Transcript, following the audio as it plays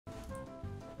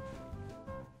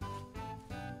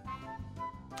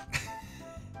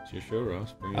It's your show,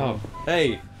 Ross. Bring it Oh, on.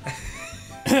 hey.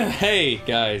 Hey,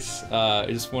 guys. I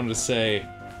just wanted to say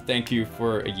thank you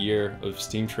for a year of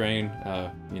Steam Train.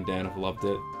 Me and Dan have loved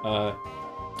it.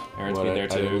 Aaron's been there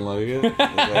too. I didn't like it?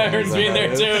 Aaron's been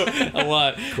there too. A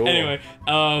lot. Cool. Anyway,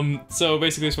 so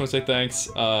basically just want to say thanks.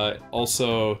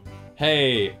 Also,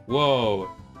 hey, whoa.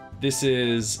 This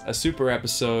is a super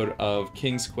episode of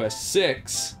King's Quest VI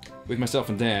with myself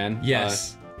and Dan.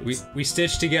 Yes. We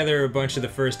stitched together a bunch of the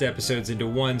first episodes into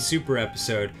one super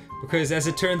episode because, as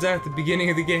it turns out, the beginning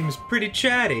of the game is pretty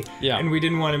chatty. Yeah. And we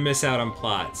didn't want to miss out on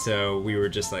plot, so we were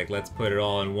just like, let's put it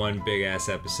all in one big-ass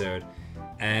episode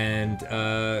and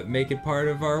make it part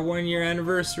of our 1-year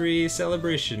anniversary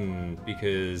celebration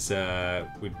because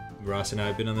Ross and I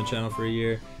have been on the channel for a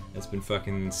year. It's been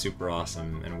fucking super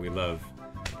awesome, and we love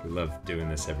doing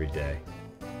this every day.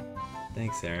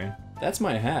 Thanks, Aaron. That's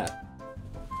my hat.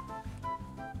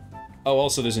 Oh,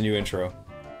 also there's a new intro.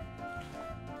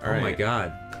 Oh my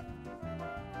god.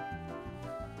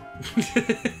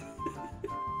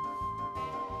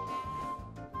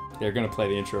 They're gonna play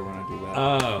the intro when I do that.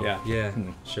 Oh, yeah. Yeah,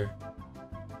 sure.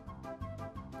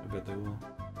 I bet they will.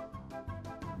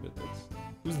 I bet that's...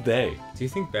 Who's they? Do you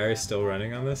think Barry's still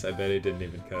running on this? I bet he didn't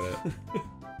even cut it.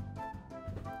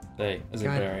 They, as in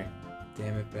God. Barry.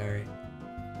 Damn it, Barry.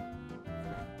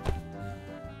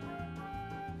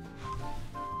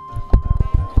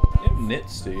 You have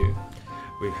knits, do you?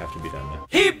 We have to be done now.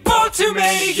 He bought too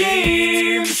many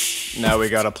games, Now we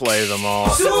gotta play them all.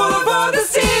 so all about the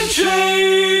Steam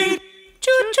Train.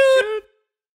 Choo choo!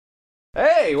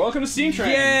 Hey, welcome to Steam Train!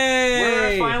 Yay!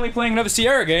 We're finally playing another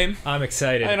Sierra game. I'm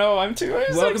excited. I know, I'm too.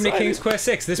 I'm so Welcome to excited. King's Quest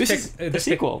VI. This is the this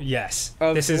sequel. Yes.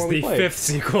 Of This is what we the played. 5th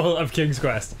sequel of King's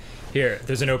Quest. Here,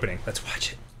 there's an opening. Let's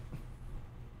watch it.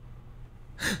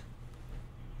 See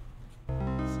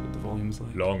what the volume's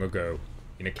like. Long ago,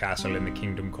 in a castle in the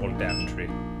kingdom called Daventry.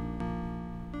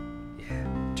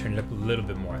 Yeah, turn it up a little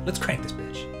bit more. Let's crank this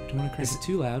bitch. I don't want to crank it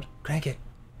too loud. Crank it.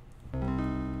 I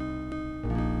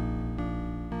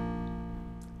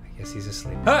guess he's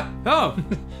asleep. Ah! Oh!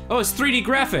 Oh, it's 3D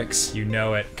graphics! You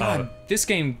know it. God, this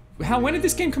game... when did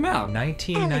this game come out?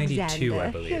 1992, I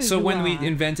Alexander, believe. here So you when we are.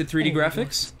 invented 3D Oh, you're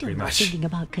graphics? still Pretty not much. thinking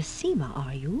about Cosima,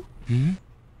 are you?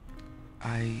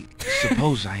 I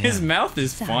suppose I am. His mouth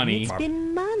is Son, funny. It's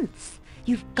been months.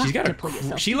 You've got She's got to a... pull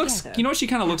yourself She looks... together. You know what she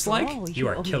kind of looks After like? all, You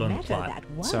are only killing the met her plot. that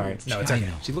once. Sorry. No, it's I okay.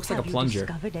 know. She looks like a Have you plunger.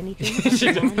 discovered anything She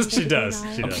about does. She does.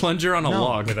 Life? She A does. plunger on a No.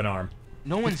 log. With an arm.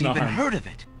 No one's Not even her. heard of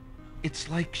it. It's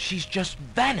like she's just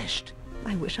vanished.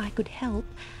 I wish I could help.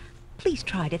 Please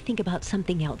try to think about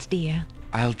something else, dear.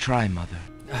 I'll try, Mother.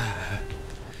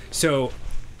 So,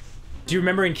 do you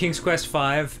remember in King's Quest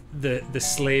V, the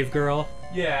slave girl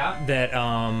Yeah. that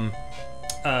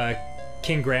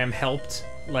King Graham helped?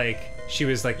 Like, she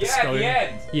was like the Yeah, at the scullion.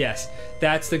 end. Yes,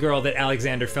 that's the girl that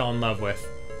Alexander fell in love with.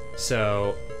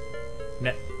 So,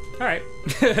 all right.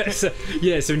 So,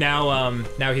 yeah. So now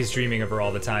he's dreaming of her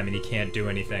all the time, and he can't do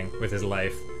anything with his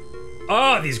life.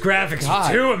 Oh, these graphics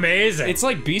God. are too amazing. It's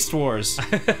like Beast Wars.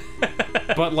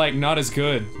 But like not as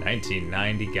good.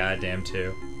 1990, goddamn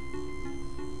too.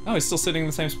 Oh, he's still sitting in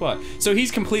the same spot. So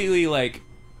he's completely like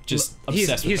just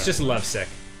obsessed with He's her. just lovesick.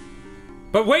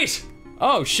 But wait,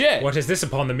 Oh shit! what is this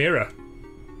upon the mirror?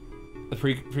 The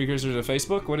precursor to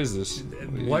Facebook? What is this?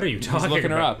 What are you talking He's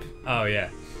looking her about? up. Oh, yeah.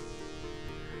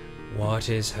 What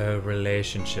is her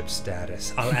relationship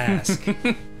status? I'll ask.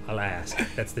 I'll ask.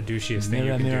 That's the douchiest thing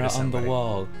you can do to somebody.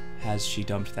 wall. Has she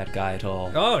dumped that guy at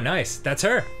all? Oh, nice. That's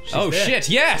her. She's Oh there. shit!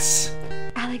 Yes.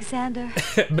 Alexander,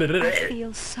 I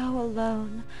feel so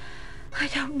alone. I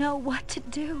don't know what to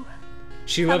do.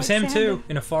 She loves him Alexander, too,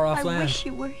 in a far-off I land. wish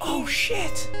you were here. Oh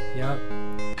shit! Yep.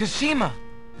 Cosima!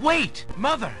 Wait!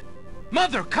 Mother!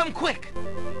 Mother, come quick!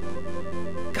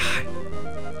 God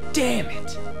damn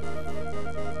it!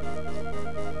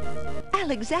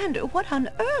 Alexander, what on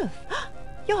earth?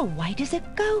 You're white as a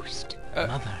ghost.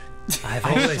 Mother. I've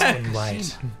always been white.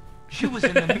 Cosima. She was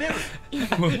in the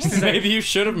mirror. Maybe you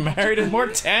should have married a more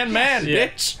tan man, Yeah.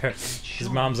 bitch. His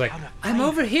mom's like, I'm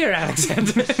over here,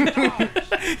 Alexander.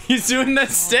 He's doing that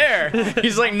stare.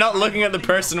 He's like not looking at the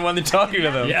person when they're talking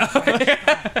to them.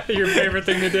 Yeah. Your favorite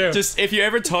thing to do. Just if you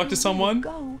ever talk to someone,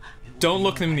 Go. don't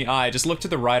look them in the eye. Just look to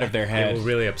the right of their It head. will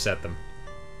really upset them.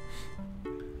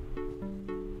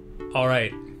 All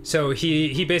right. So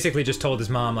he basically just told his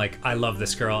mom, like, I love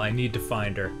this girl. I need to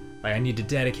find her. Like, I need to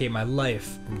dedicate my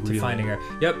life to finding her.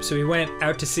 Yep. So he went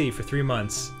out to sea for 3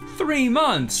 months. 3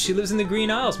 months. She lives in the Green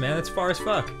Isles, man. That's far as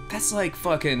fuck. That's like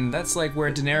fucking. That's like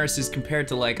where Daenerys is compared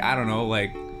to like I don't know,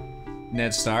 like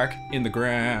Ned Stark in the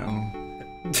ground.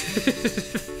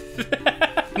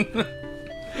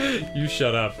 You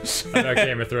shut up about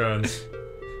Game of Thrones.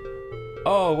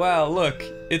 Oh wow, look.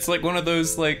 It's like one of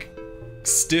those like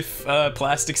stiff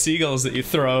plastic seagulls that you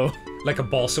throw. Like a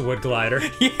balsa wood glider.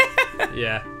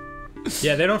 Yeah.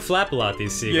 Yeah, they don't flap a lot,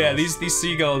 these seagulls. Yeah, these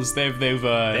seagulls, they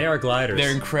are gliders.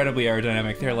 They're incredibly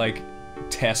aerodynamic. They're like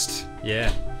test.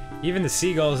 Yeah. Even the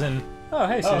seagulls in... Oh,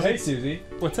 hey, Susie. Oh, hey, Susie.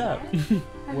 What's up? Have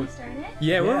you started?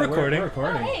 Yeah, we're recording. We're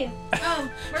recording. Oh, hey.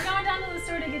 Oh, we're going down to the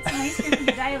store to get some ice cream from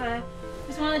Godiva.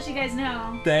 Just want to let you guys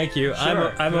know. Thank you.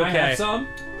 Sure. I'm Can okay. I have some?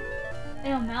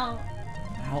 It'll melt.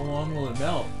 How long will it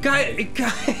melt? Guys!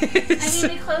 I mean,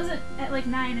 they close at like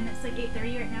 9 and it's like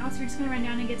 8:30 right now, so we're just gonna run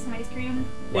down and get some ice cream.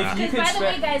 Wow. Because by the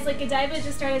way, guys, like Godiva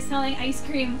just started selling ice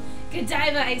cream.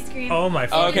 Godiva ice cream. Oh my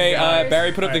Oh, okay, $40.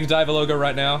 Barry, put up the Godiva logo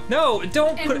right now. No,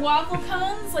 don't And put... waffle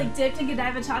cones, like dipped in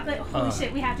Godiva chocolate. Holy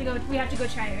shit, we have to go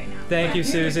try it right now. Thank you,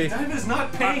 Susie. Diva's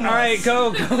not paying All right,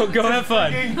 go have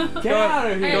fun. Get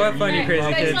out of here. Go have fun, you crazy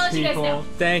I just kids. want to let you guys know.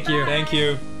 Thank you. Thank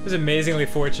you. It was amazingly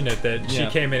fortunate that she Yeah.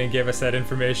 came in and gave us that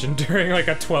information during like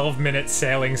a 12-minute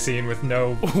sailing scene with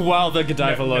no... While the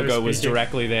Godiva No logo was speaking.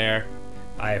 directly there.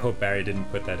 I hope Barry didn't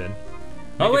put that in. Make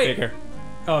Oh, it wait! bigger.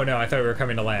 Oh no, I thought we were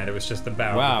coming to land. It was just the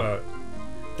bow Wow. of the boat.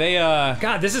 They,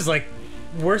 God, this is like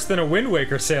worse than a Wind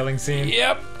Waker sailing scene.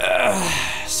 Yep.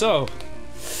 So,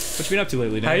 what you been up to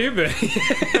lately, Dan? How you been?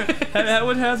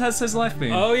 How's his life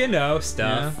been? Oh, you know,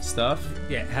 stuff. Yeah, stuff.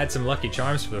 Yeah, had some Lucky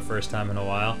Charms for the first time in a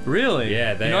while. Really?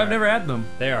 Yeah, they You know, are. I've never had them.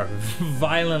 They are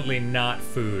violently not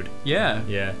food. Yeah.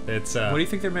 Yeah, it's What do you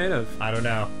think they're made of? I don't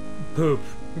know. Poop.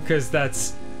 Because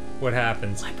that's what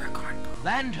happens. Leprechaun poop.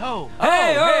 Land ho!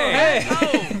 Hey, hey.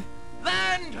 Ho!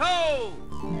 Land ho!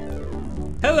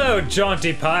 Hello,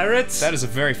 jaunty pirates! That is a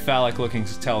very phallic-looking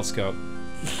telescope.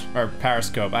 Or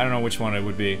periscope. I don't know which one it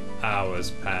would be. Hours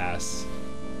pass.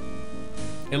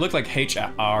 It looked like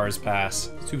hours pass.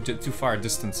 Too far a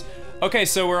distance. Okay,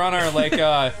 so we're on our like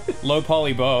low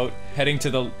poly boat, heading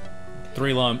to the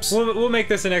Three Lumps. We'll make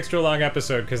this an extra long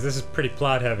episode because this is pretty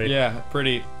plot heavy. Yeah,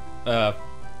 pretty.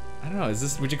 I don't know.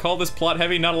 Would you call this plot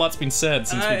heavy? Not a lot's been said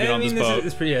since we've been on this boat.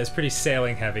 It's pretty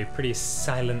sailing heavy, pretty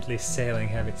silently sailing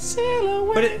heavy. Sail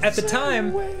away, But at the sail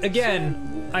time, away,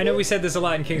 again, I know we said this a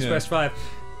lot in King's Quest V.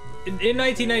 In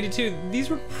 1992, these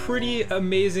were pretty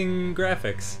amazing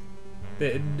graphics.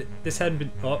 This hadn't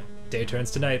been. Oh, day turns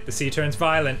to night. The sea turns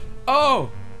violent. Oh!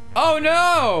 Oh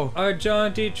no! Our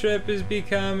jaunty trip is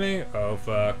becoming. Oh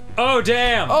fuck. Oh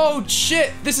damn! Oh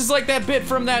shit! This is like that bit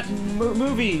from that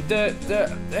movie. The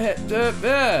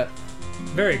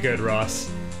Very good,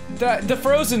 Ross.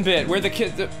 Frozen bit where the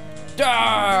kid.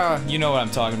 You know what I'm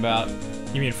talking about.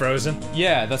 You mean Frozen?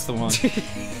 Yeah, that's the one.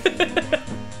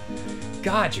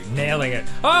 God, you're nailing it.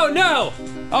 Oh no!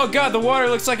 Oh god, the water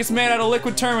looks like it's made out of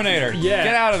liquid Terminator. Yeah.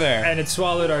 Get out of there. And it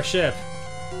swallowed our ship.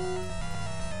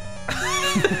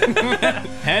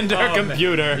 And our Oh, man.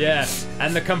 computer. Yeah,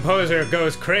 and the composer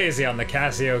goes crazy on the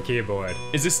Casio keyboard.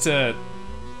 Is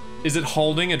it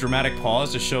holding a dramatic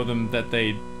pause to show them that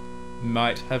they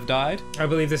might have died? I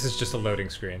believe this is just a loading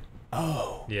screen.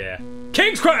 Oh. Yeah.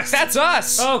 King's Quest! That's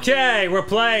us! Okay, we're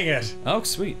playing it. Oh,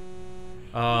 sweet.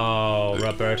 Oh,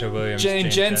 Roberta Williams. Jane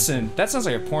Jensen. That sounds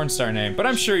like a porn star name, but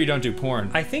I'm sure you don't do porn.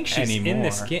 I think she's in anymore.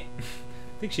 this game.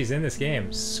 I think she's in this game,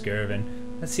 Skirvin.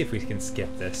 Let's see if we can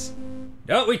skip this.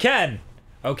 Oh, we can!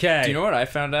 Okay. Do you know what I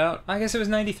found out? I guess it was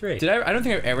 93. Did I don't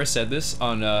think I've ever said this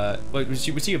on, was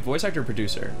he a voice actor or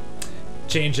producer?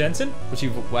 Jane Jensen?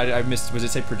 Why did I miss, was it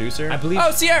say producer? I believe-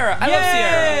 Oh, Sierra! I love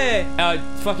Yay!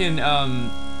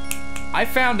 Sierra! I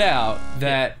found out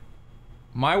that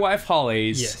my wife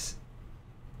Holly's Yes.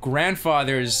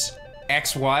 grandfather's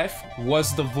ex-wife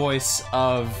was the voice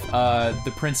of,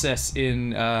 the princess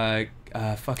in,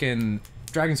 fucking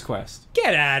Dragon's Quest.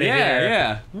 Get out of here!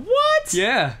 Yeah. What?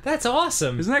 Yeah. That's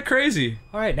awesome. Isn't that crazy?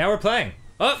 Alright, now we're playing.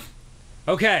 Oh!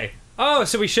 Okay. Oh,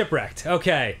 so we shipwrecked.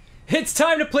 Okay. It's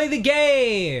time to play the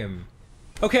game!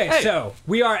 Okay, Hey. so,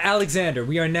 we are Alexander.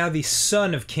 We are now the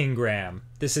son of King Graham.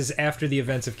 This is after the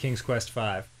events of King's Quest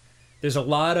V. There's a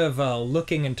lot of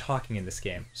looking and talking in this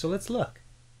game, so let's look.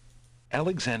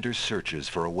 Alexander searches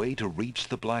for a way to reach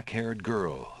the black-haired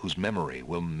girl whose memory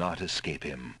will not escape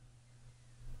him.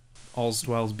 All's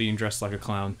well being dressed like a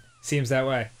clown. Seems that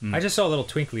way. I just saw a little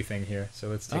twinkly thing here, so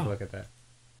let's take a look at that.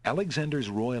 Alexander's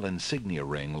royal insignia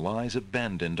ring lies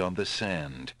abandoned on the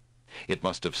sand. It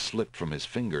must have slipped from his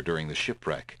finger during the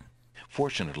shipwreck.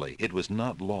 Fortunately, it was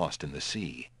not lost in the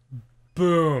sea.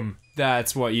 Boom!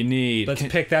 That's what you need. Let's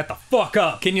pick that the fuck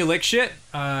up! Can you lick shit?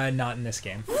 Not in this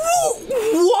game.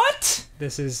 What?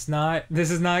 This is not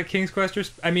King's Quest or...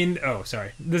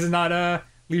 sorry. This is not,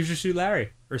 Leisure Suit Larry.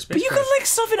 Or Space But you Quest. can lick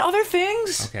stuff in other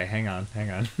things. Okay, hang on.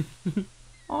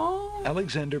 Oh.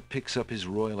 Alexander picks up his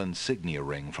royal insignia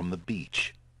ring from the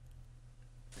beach.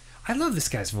 I love this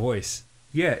guy's voice.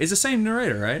 Yeah, it's the same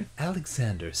narrator, right?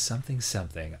 Alexander something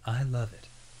something. I love it.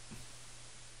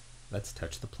 Let's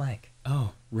touch the plank.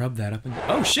 Oh, rub that up and...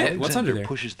 Oh, shit! Alexander What's under there?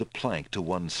 pushes the plank to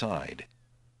one side.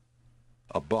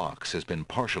 A box has been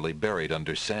partially buried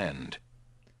under sand.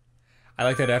 I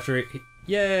like that after he...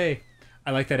 Yay!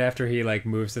 I like that after he, like,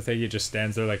 moves the thing, he just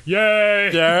stands there like,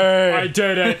 Yay! Yay! I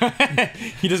did it!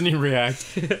 He doesn't even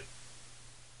react.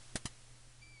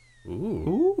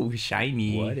 Ooh. Ooh,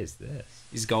 shiny. What is this?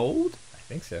 Is gold? I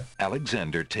think so.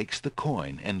 Alexander takes the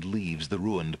coin and leaves the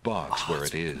ruined box where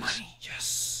it is. Money.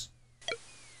 Yes.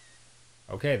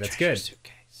 Okay, that's Treasure good.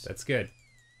 Suitcase. That's good.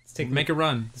 Let's Make a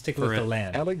run. Let's take a for look at it. the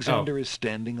land. Alexander is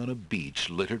standing on a beach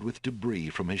littered with debris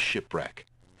from his shipwreck.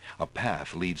 A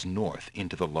path leads north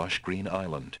into the lush green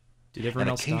island. Did everyone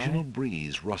An else occasional die?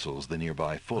 breeze rustles the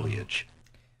nearby foliage.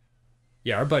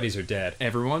 Yeah, our buddies are dead.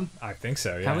 Everyone? I think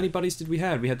so, yeah. How many buddies did we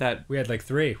have? We had that... We had like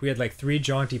 3. We had like 3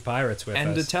 jaunty pirates with And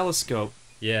us. the telescope.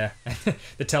 Yeah.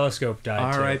 The telescope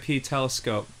died too. R.I.P.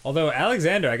 telescope. Although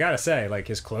Alexander, I gotta say, like,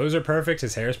 his clothes are perfect,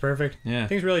 his hair's perfect. Yeah.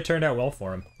 Things really turned out well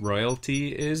for him.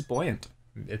 Royalty is buoyant.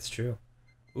 It's true.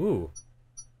 Ooh.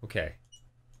 Okay.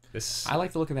 This... I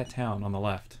like the look of that town on the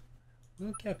left.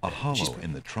 We'll get A there. hollow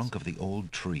in the trunk of the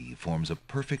old tree forms a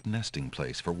perfect nesting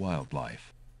place for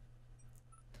wildlife.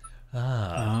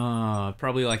 Ah,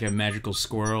 probably like a magical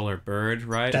squirrel or bird,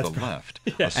 right? To the left,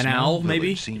 Yeah. a small An owl, maybe?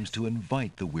 village seems to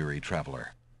invite the weary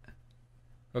traveler.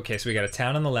 Okay, so we got a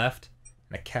town on the left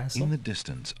and a castle. In the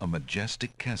distance, a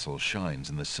majestic castle shines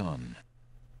in the sun.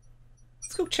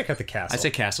 Let's go check out the castle. I say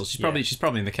castle. She's Yeah.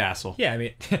 probably in the castle. Yeah, I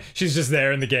mean, she's just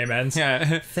there and the game ends.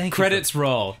 Yeah. Thank you Credits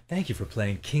roll. Thank you for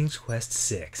playing King's Quest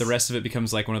 6. The rest of it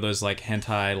becomes like one of those like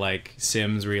hentai like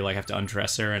Sims where you like have to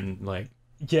undress her and like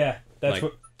Yeah, that's like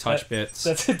what... touch bits.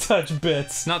 That's a touch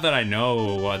bits. Not that I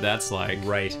know what that's like.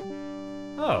 Right.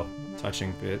 Oh,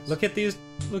 Touching bits. look at these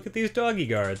doggy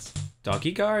guards.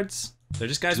 Doggy guards? They're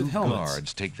just guys Two with helmets.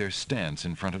 guards take their stance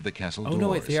in front of the castle Oh doors. no,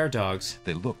 wait, they are dogs.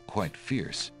 They look quite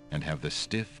fierce and have the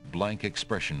stiff, blank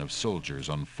expression of soldiers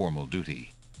on formal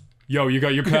duty. Yo, you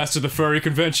got your pass to the furry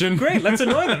convention? Great, let's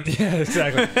annoy them. Yeah,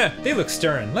 exactly. They look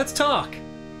stern. Let's talk.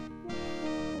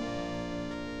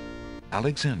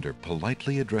 Alexander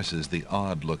politely addresses the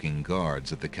odd-looking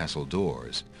guards at the castle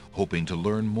doors, hoping to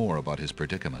learn more about his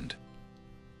predicament.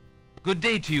 Good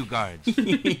day to you, guards.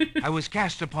 I was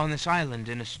cast upon this island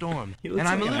in a storm, He looks and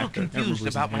I'm like a an little actor. confused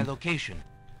Everybody's about my named. location.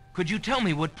 Could you tell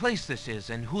me what place this is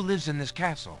and who lives in this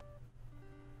castle?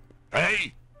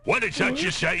 Hey, what is that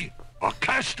you say? A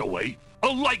castaway? A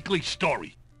likely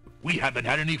story. We haven't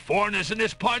had any foreigners in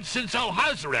this part since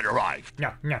Alhazred arrived.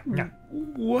 No, no, no.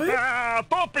 What?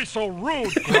 Don't be so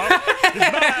rude, Grumps. He's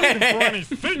not asking for any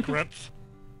secrets.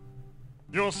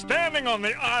 You're standing on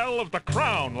the Isle of the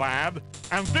Crown, lad,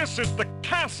 and this is the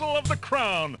Castle of the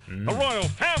Crown. The royal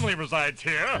family resides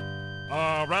here.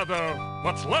 Rather,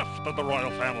 what's left of the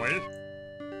royal family.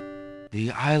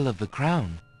 The Isle of the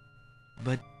Crown.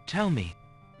 But tell me,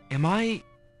 am I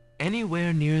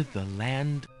anywhere near the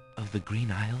land of the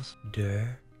Green Isles?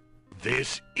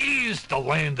 This is the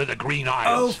land of the Green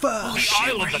Isles. The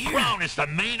Isle of the Crown is the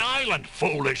main island,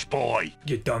 foolish boy.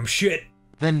 You dumb shit.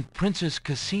 Then Princess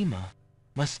Cassima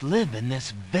must live in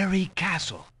this very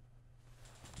castle.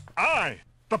 Aye,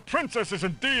 the princess is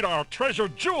indeed our treasure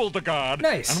jewel to guard.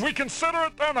 Nice. And we consider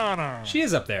it an honor. She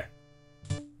is up there.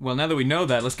 Well, now that we know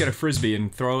that, let's get a frisbee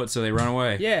and throw it so they run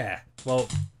away. Yeah. Well,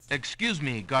 Excuse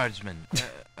me, guardsmen.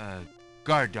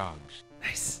 Guard dogs.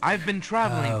 nice. I've been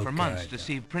traveling Oh, for months guard to dog.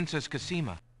 see Princess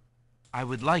Cassima. I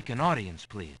would like an audience,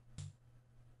 please.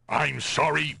 I'm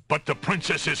sorry, but the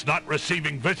princess is not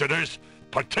receiving visitors,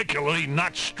 particularly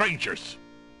not strangers.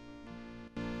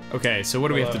 Okay, so what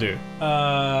do we have to do?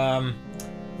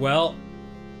 Well,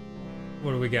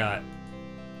 what do we got?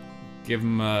 Give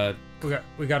them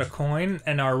We got a coin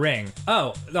and our ring.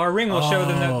 Oh, our ring will show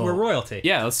them that we're royalty.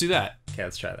 Yeah, let's do that. Okay,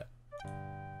 let's try that.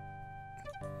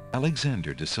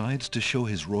 Alexander decides to show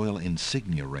his royal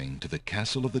insignia ring to the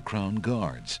Castle of the Crown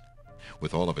guards.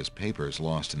 With all of his papers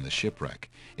lost in the shipwreck,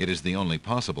 it is the only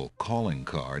possible calling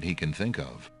card he can think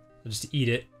of. We'll just eat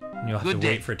it, and you'll have Good to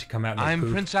day. wait for it to come out and I'm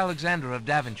poop. Prince Alexander of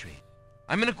Daventry.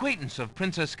 I'm an acquaintance of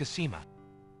Princess Cassima.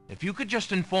 If you could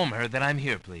just inform her that I'm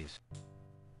here, please.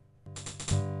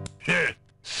 Heh,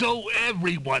 so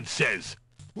everyone says.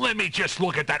 Let me just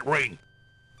look at that ring.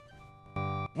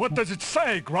 What does it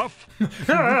say, Gruff?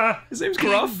 His name's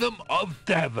Gruff. Kingdom of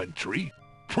Daventry,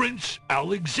 Prince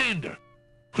Alexander.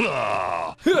 Wait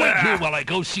here while I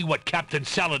go see what Captain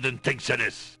Saladin thinks of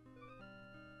this.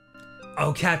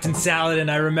 Oh, Captain Saladin,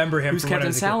 I remember him. Who's from when I Captain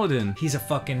was a kid. Saladin?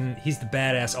 He's the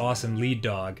badass, awesome lead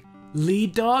dog.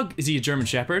 Lead dog? Is he a German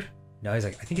Shepherd? No, I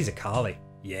think he's a collie.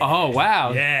 Yeah. Oh,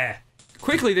 wow. Yeah.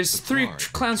 Quickly, there's The 3 guard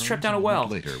clowns trapped down a returns well.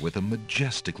 moment later with a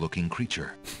majestic-looking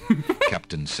creature.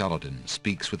 Captain Saladin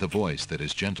speaks with a voice that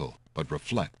is gentle, but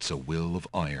reflects a will of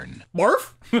iron.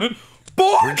 Morph?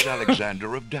 Prince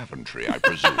Alexander of Daventry, I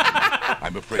presume.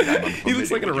 I'm afraid I'm unfamiliar He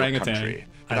looks like an with your orangutan. country,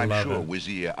 but I I'm love sure him.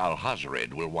 Wazir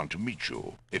Al-Hazred will want to meet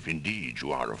you, if indeed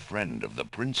you are a friend of the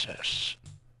princess.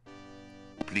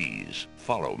 Please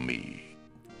follow me.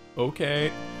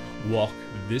 Okay. Walk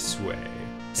this way.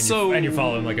 And you're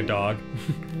following like a dog.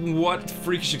 What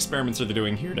freakish experiments are they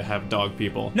doing here to have dog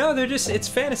people? No, it's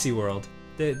fantasy world.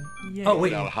 Oh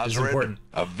wait, this is Al-Hazred, important.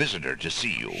 a visitor to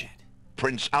see you.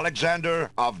 Prince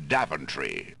Alexander of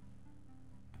Daventry.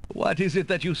 What is it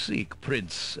that you seek,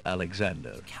 Prince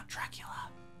Alexander? Count Dracula.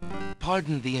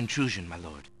 Pardon the intrusion, my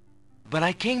lord, but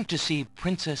I came to see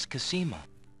Princess Cassima.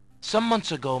 Some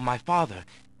months ago, my father,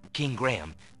 King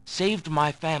Graham, saved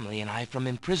my family and I from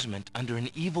imprisonment under an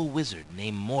evil wizard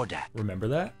named Mordak. Remember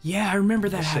that? Yeah, I remember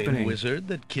that The happening. same wizard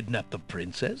that kidnapped the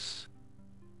princess?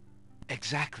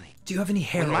 Exactly. Do you have any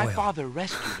hair When my oil? father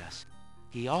rescued us,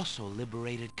 he also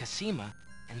liberated Cassima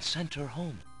and sent her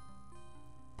home.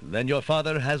 Then your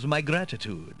father has my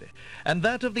gratitude, and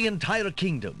that of the entire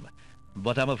kingdom.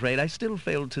 But I'm afraid I still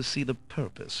fail to see the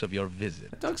purpose of your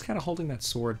visit. Doug's kind of holding that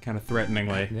sword kind of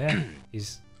threateningly. Yeah,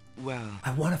 he's... Well,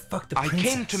 I want to fuck the I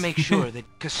princess. came to make sure that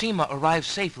Cassima arrived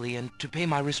safely and to pay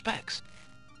my respects.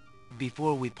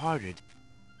 Before we parted,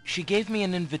 she gave me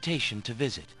an invitation to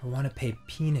visit. I want to pay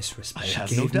penis respect. I have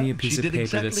Gave no doubt me a piece she of did paper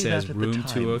exactly that says at the room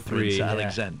time, 203. Prince Yeah.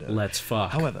 Alexander. Let's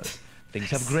fuck. However, things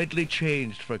have greatly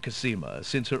changed for Cassima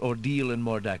since her ordeal in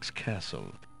Mordak's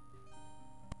castle.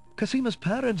 Cassima's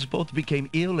parents both became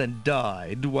ill and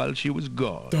died while she was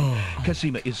gone.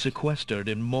 Cassima is sequestered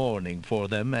in mourning for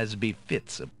them as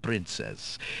befits a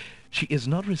princess. She is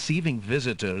not receiving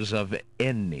visitors of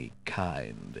any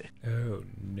kind. Oh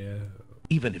no.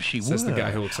 Even if she Says were, the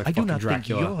guy who looks like I do fucking not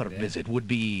Dracula. think your visit would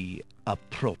be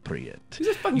appropriate. He's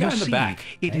a fucking You guy in the see, back.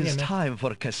 it Hey, is man. time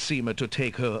for Cassima to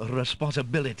take her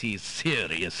responsibilities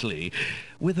seriously.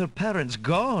 With her parents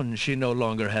gone, she no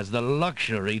longer has the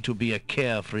luxury to be a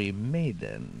carefree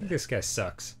maiden. This guy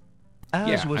sucks. As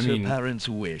Yeah, was I mean, her parents'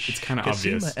 wish, it's kinda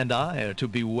Cassima obvious. and I are to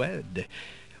be wed.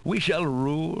 We shall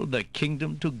rule the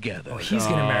kingdom together. Oh, he's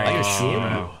gonna marry I assure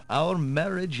Cassima. you, our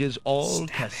marriage is all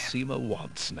Cassima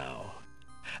wants now.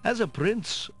 As a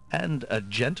prince and a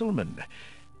gentleman,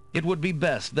 it would be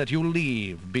best that you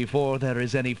leave before there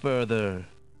is any further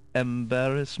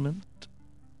embarrassment.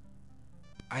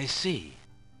 I see.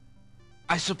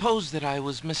 I suppose that I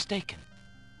was mistaken.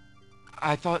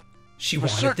 I thought She for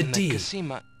wanted certain the that D.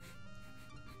 Cassima...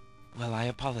 Well, I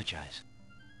apologize.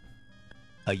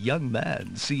 A young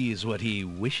man sees what he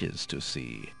wishes to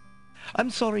see. I'm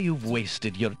sorry you've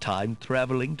wasted your time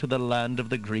traveling to the land of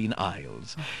the Green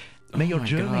Isles. May your my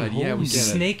journey God, yeah, home we be get it.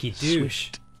 Snaky douche.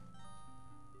 swift.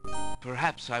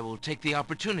 Perhaps I will take the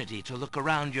opportunity to look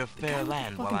around your fair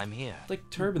land while I'm here. Like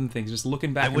turban things, just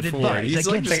looking back would and forward. advise He's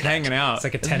like against just that. hanging out. It's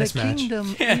like a tennis the match.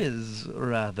 kingdom Yeah. is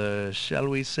rather, shall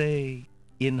we say,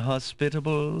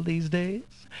 inhospitable these days.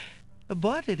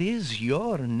 But it is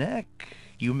your neck.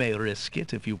 You may risk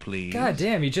it if you please. God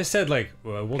damn, you just said like,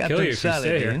 well, we'll Captain kill you if you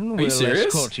stay here. Saladin you will serious?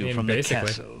 escort you I mean, from basically. the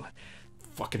castle.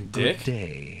 Fucking Good dick.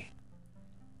 day.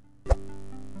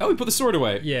 Oh, he put the sword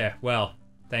away. Yeah, well,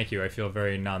 thank you. I feel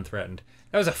very non-threatened.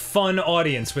 That was a fun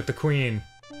audience with the queen.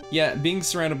 Yeah, being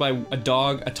surrounded by a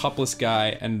dog, a topless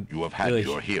guy, and You have had really,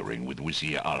 your hearing with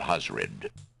Wazir Al-Hazred.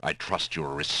 I trust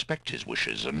you'll respect his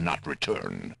wishes and not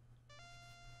return.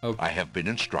 Oh. I have been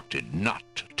instructed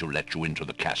not to let you into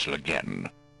the castle again.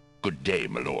 Good day,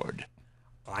 my lord.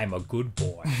 I'm a good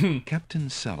boy. Captain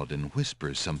Saladin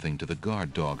whispers something to the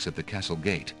guard dogs at the castle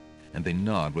gate, and they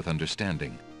nod with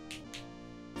understanding.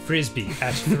 Frisbee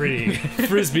at 3.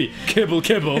 frisbee, kibble,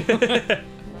 kibble.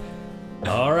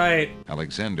 All right.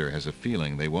 Alexander has a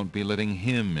feeling they won't be letting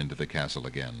him into the castle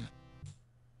again.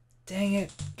 Dang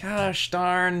it. Gosh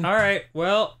darn. All right,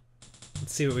 well,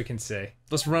 let's see what we can say.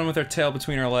 Let's run with our tail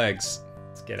between our legs.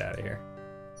 Let's get out of here.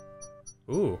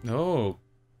 Ooh. Oh,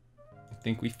 I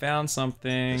think we found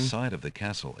something. The side of the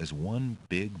castle is one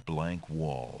big blank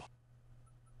wall.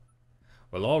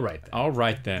 Well, all right then. All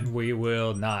right then. We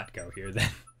will not go here then.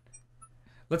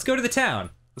 Let's go to the town.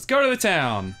 Let's go to the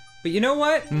town. But you know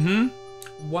what? Mm-hmm.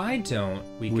 Why don't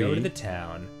we go to the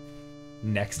town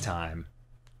next time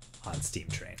on Steam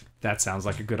Train? That sounds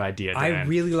like a good idea, Dan. I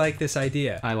really like this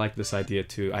idea. I like this idea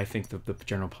too. I think the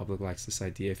general public likes this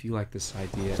idea. If you like this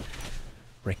idea,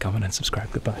 Rate, comment, and subscribe.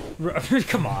 Goodbye.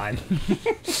 Come on.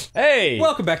 Hey!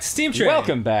 Welcome back to Steam Train.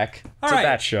 Welcome back to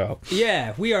that show.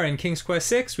 Yeah, we are in King's Quest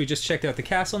 6. We just checked out the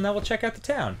castle, now we'll check out the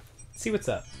town. See what's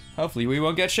up. Hopefully we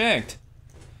won't get shanked.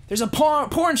 There's a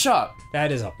porn shop!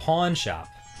 That is a pawn shop.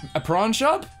 A prawn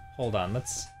shop? Hold on,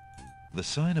 let's... The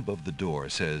sign above the door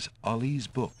says Ali's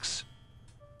Books.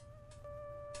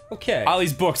 Okay.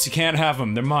 Ali's books, you can't have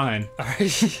them. They're mine.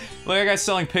 Alright. Look, that guy's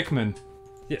selling Pikmin.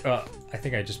 Yeah, I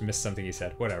think I just missed something he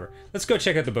said. Whatever. Let's go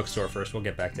check out the bookstore first. We'll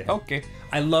get back to him. Okay.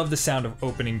 I love the sound of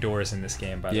opening doors in this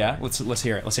game, by the way. Yeah, let's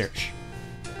hear it. Let's hear it. Shh.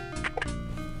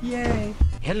 Yay.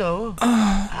 Hello.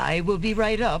 I will be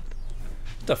right up.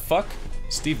 What the fuck?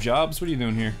 Steve Jobs, what are you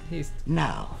doing here?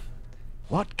 Now,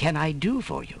 what can I do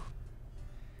for you?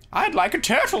 I'd like a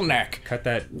turtleneck. Cut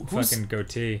that fucking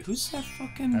goatee. Who's that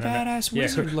fucking badass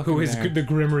wizard looking who is there? the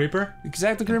Grim Reaper?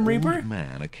 Exactly, the Grim Reaper? Old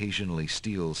man occasionally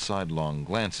steals sidelong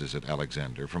glances at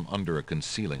Alexander from under a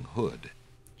concealing hood.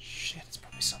 Shit, it's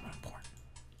probably someone important.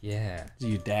 Yeah. Is it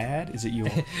your dad? Is it your...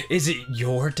 Is it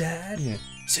your dad? Yeah.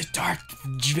 Is it Darth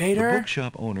The Vader?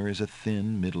 bookshop owner is a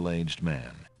thin, middle-aged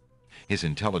man. His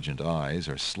intelligent eyes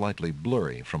are slightly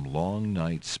blurry from long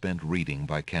nights spent reading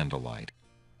by candlelight.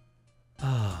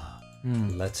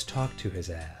 Let's talk to his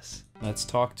ass. Let's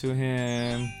talk to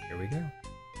him. Here we go.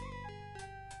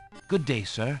 Good day,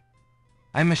 sir.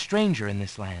 I'm a stranger in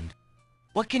this land.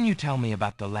 What can you tell me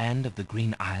about the land of the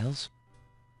Green Isles?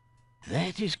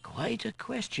 That is quite a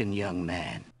question, young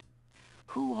man.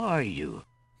 Who are you?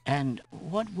 And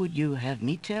what would you have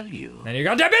me tell you? And you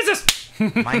got that business!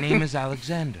 My name is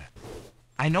Alexander.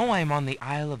 I know I am on the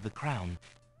Isle of the Crown,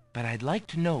 but I'd like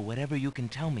to know whatever you can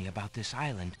tell me about this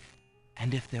island,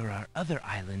 and if there are other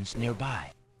islands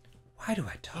nearby. Why do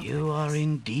I talk You are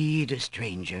indeed a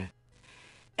stranger.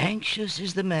 Anxious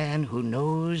is the man who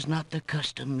knows not the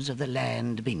customs of the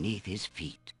land beneath his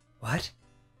feet. What?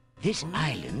 This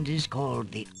island is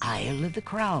called the Isle of the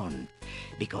Crown,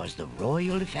 because the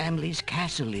royal family's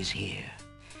castle is here.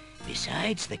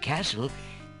 Besides the castle,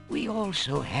 we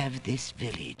also have this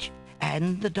village,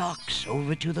 and the docks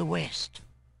over to the west.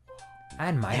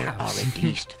 And my There house. are at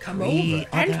least Come 3 over.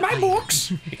 other And my islands.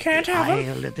 books. You can't The have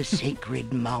them. Isle of the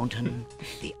Sacred Mountain,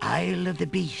 the Isle of the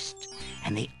Beast,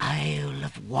 and the Isle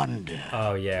of Wonder.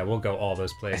 Oh yeah, we'll go all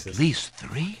those At places. least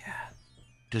 3?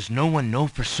 Does no one know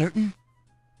for certain?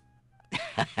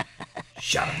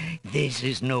 Shut up. This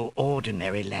is no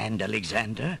ordinary land,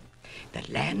 Alexander.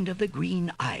 The land of the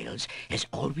Green Isles has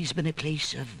always been a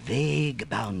place of vague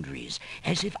boundaries,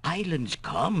 as if islands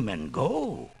come and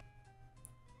go.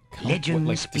 Legend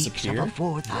like, speaks of disappear? a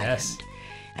 4th Yes. island,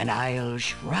 an isle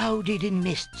shrouded in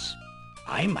mists.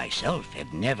 I myself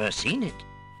have never seen it.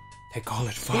 They call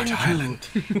it Then, Fart too, Island.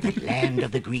 the land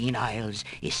of the Green Isles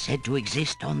is said to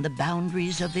exist on the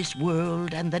boundaries of this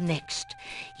world and the next.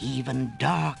 Even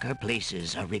darker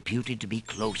places are reputed to be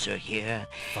closer here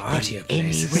Fartier than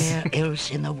places. anywhere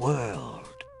else in the world.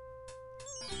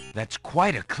 That's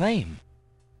quite a claim.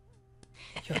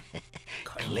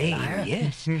 Claim,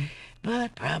 yes,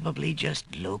 but probably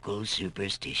just local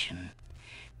superstition.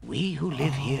 We who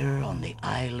live here on the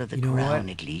Isle of the You know Crown,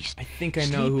 what? at least, I think I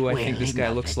know who I think this sleep guy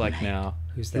well looks enough like at night. now.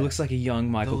 Who's He that? looks like a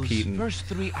young Michael Those Keaton. first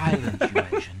 3 islands you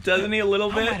mentioned. Doesn't he a little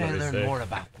How bit? might I What is learn it? more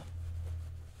about them?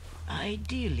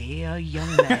 Ideally, a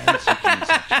young man seeking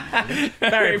such knowledge.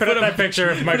 Barry, put up that picture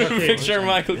of Michael Put a Keaton. picture of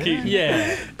Michael Keaton.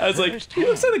 Yeah. I was like, he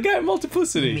looks like the guy in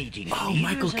Multiplicity. Meeting Oh, leaders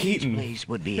Michael of this Keaton. place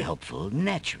would be helpful,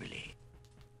 naturally.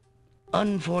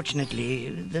 Unfortunately,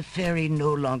 the ferry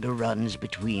no longer runs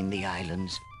between the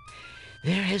islands.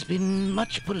 There has been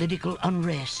much political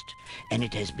unrest, and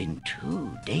it has been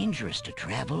too dangerous to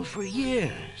travel for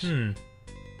years.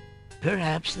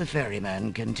 Perhaps the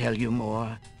ferryman can tell you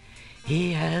more.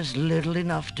 He has little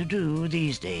enough to do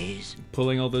these days.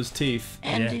 Pulling all those teeth.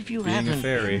 And Yeah, if you being a haven't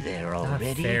fairy. been there Not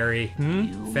already, fairy.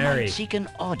 you Fairy. might seek an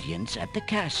audience at the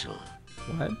castle.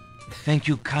 What? Thank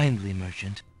you kindly,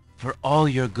 merchant, for all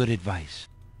your good advice.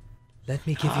 Let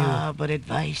me give you... Ah, but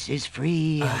advice is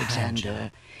free,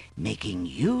 Alexander. Making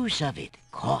use of it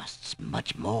costs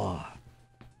much more.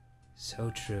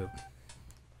 So true.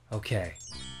 Okay.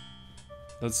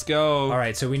 Let's go.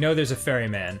 Alright, so we know there's a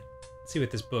ferryman. Let's see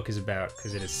what this book is about,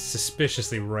 because it is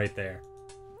suspiciously right there.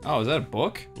 Oh, is that a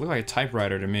book? Looked like a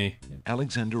typewriter to me.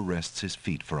 Alexander rests his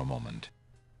feet for a moment.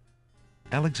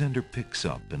 Alexander picks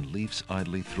up and leafs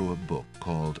idly through a book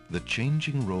called The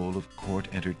Changing Role of Court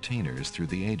Entertainers Through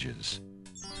the Ages.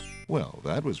 Well,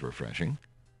 that was refreshing.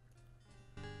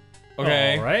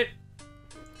 Okay. Alright.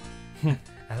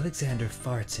 Alexander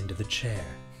farts into the chair.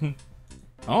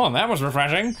 Oh, that was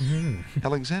refreshing.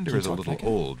 Alexander is a talk little like it?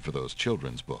 old for those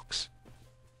children's books.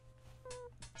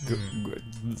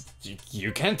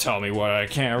 You can't tell me what I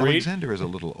can't read. Alexander is a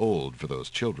little old for those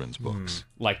children's books.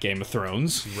 Like Game of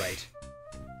Thrones. Right.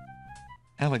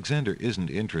 Alexander isn't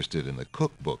interested in the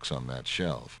cookbooks on that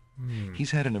shelf.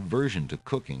 He's had an aversion to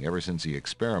cooking ever since he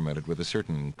experimented with a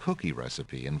certain cookie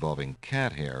recipe involving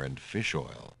cat hair and fish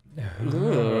oil.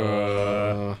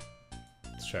 Let's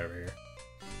try over here.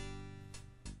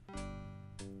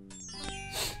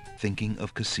 Thinking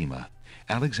of Cosima,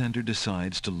 Alexander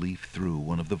decides to leaf through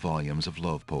one of the volumes of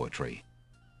love poetry.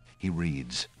 He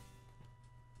reads,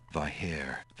 "Thy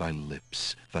hair, thy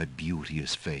lips, thy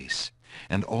beauteous face,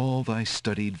 and all thy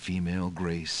studied female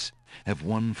grace have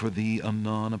won for thee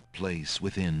anon a place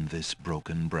within this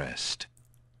broken breast."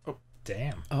 Oh,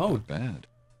 damn. Oh, not bad.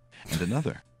 And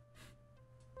another.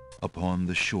 "Upon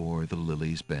the shore the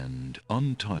lilies bend,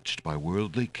 untouched by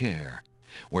worldly care,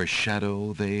 where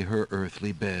shadow they her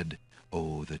earthly bed,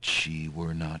 oh, that she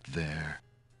were not there."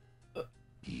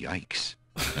 Yikes.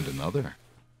 And another.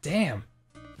 Damn.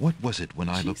 "What was it when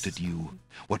I looked at you?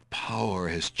 What power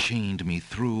has chained me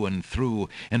through and through,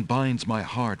 and binds my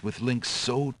heart with links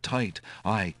so tight,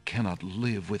 I cannot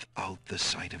live without the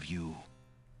sight of you?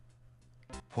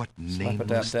 What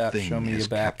nameless thing has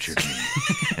captured me,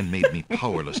 and made me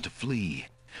powerless to flee?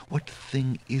 What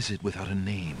thing is it without a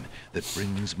name that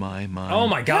brings my mind..." Oh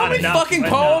my god, how many fucking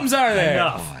poems are there?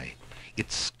 Why,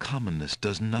 its commonness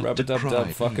does not Rub-a-dub-dub,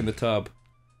 decry fuck in the tub.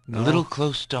 A little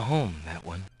close to home, that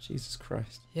one. Jesus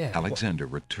Christ. Yeah. Alexander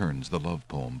returns the love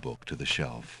poem book to the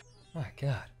shelf. My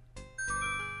god.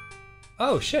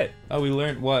 Oh, shit. Oh, we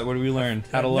learned what? What did we learn?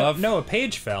 How to love? No, a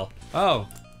page fell. Oh.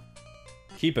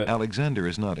 Keep it. Alexander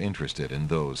is not interested in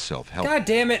those self-help. God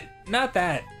damn it. Not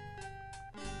that.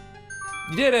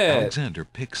 You did it! Alexander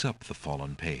picks up the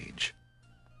fallen page.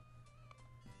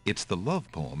 It's the love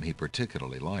poem he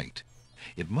particularly liked.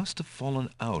 It must have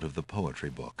fallen out of the poetry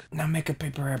book. Now make a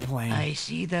paper airplane. I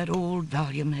see that old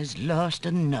volume has lost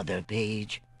another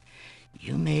page.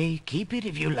 You may keep it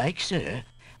if you like, sir.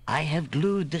 I have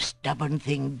glued the stubborn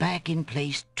thing back in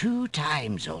place 2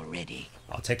 times already.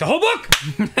 I'll take the whole book!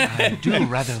 I do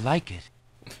rather like it.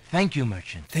 Thank you,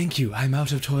 merchant. Thank you, I'm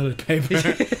out of toilet paper.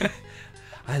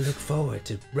 I look forward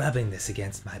to rubbing this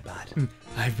against my body.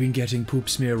 I've been getting poop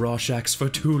smear Rorschachs for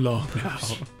too long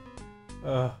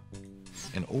now.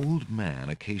 An old man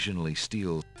occasionally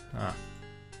steals...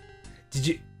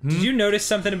 Did you notice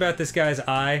something about this guy's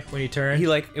eye when he turned?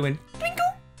 It went...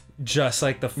 Just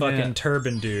like the fucking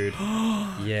turban dude.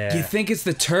 Yeah. You think it's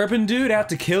the turban dude out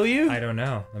to kill you? I don't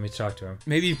know. Let me talk to him.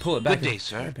 Maybe you pull it back. Good day,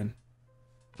 sir. Turban.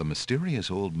 The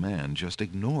mysterious old man just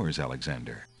ignores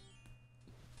Alexander.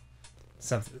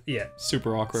 Yeah.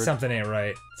 Super awkward. Something ain't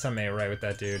right. Something ain't right with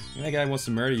that dude. That guy wants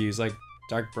to murder you. He's like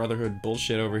Dark Brotherhood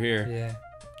bullshit over here. Yeah.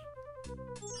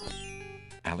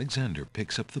 Alexander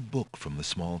picks up the book from the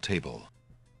small table.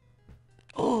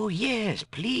 Oh, yes,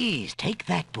 please, take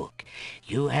that book.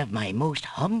 You have my most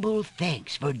humble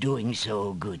thanks for doing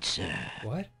so, good sir.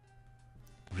 What?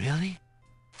 Really?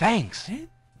 Thanks.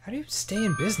 How do you stay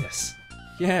in business?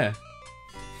 Yeah.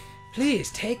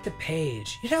 Please, take the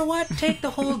page. You know what? Take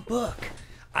the whole book.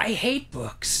 I hate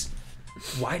books.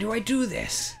 Why do I do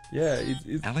this? Yeah,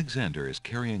 Alexander is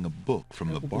carrying a book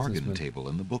from the bargain table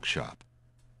in the bookshop.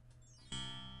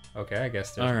 Okay, I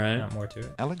guess there's not more to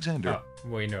it. Alexander... Oh,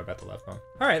 well, you know about the love poem.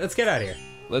 Alright, let's get out of here.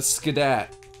 Let's skedat.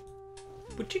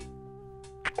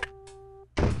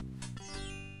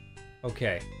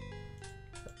 Okay.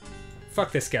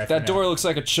 Fuck this guy. That door looks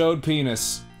like a chode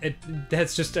penis.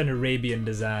 That's just an Arabian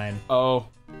design. Oh.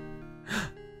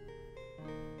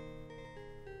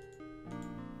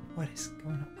 What is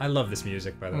going on? I love this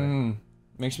music, by the way.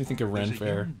 Makes me think of Ren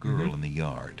Fair. Girl in the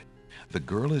yard. The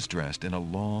girl is dressed in a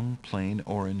long, plain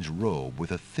orange robe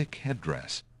with a thick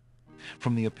headdress.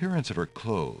 From the appearance of her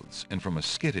clothes, and from a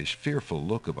skittish, fearful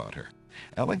look about her,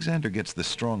 Alexander gets the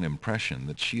strong impression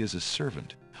that she is a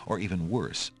servant, or even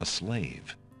worse, a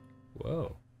slave.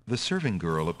 Whoa. The serving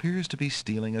girl appears to be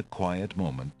stealing a quiet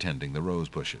moment tending the rose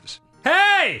bushes.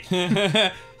 Hey!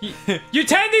 you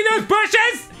tending those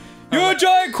bushes? You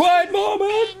enjoy a quiet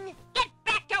moment? Get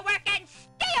back to work and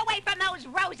stay away from those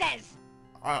roses!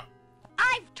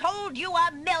 I've told you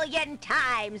 1,000,000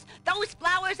 times, those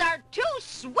flowers are too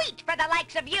sweet for the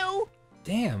likes of you!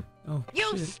 Damn. Oh,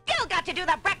 You've still got to do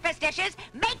the breakfast dishes,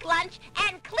 make lunch,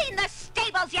 and clean the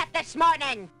stables yet this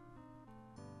morning!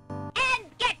 And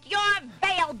get your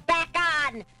veil back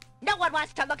on! No one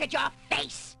wants to look at your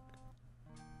face!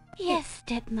 Yes,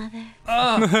 stepmother.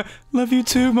 Love you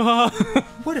too, Ma.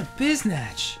 What a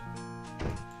biznatch.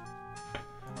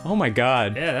 Oh my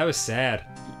god. Yeah, that was sad.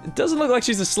 It doesn't look like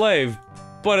she's a slave.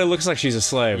 But it looks like she's a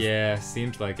slave. Yeah,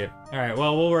 seems like it. Alright,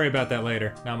 well, we'll worry about that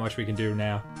later. Not much we can do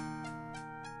now.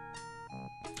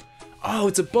 Oh,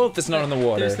 it's a boat that's not on the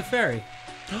water. There's the ferry.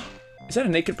 Is that a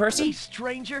naked person? Hey,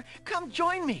 stranger, come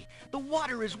join me. The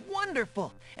water is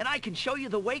wonderful, and I can show you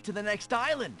the way to the next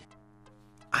island.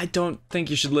 I don't think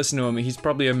you should listen to him. He's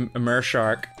probably a mer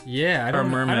shark. Yeah, I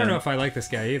don't know if I like this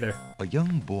guy either. A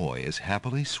young boy is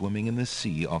happily swimming in the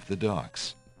sea off the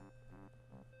docks.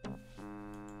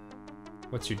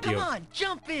 What's your deal? Come on,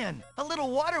 jump in. A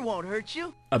little water won't hurt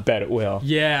you. I bet it will.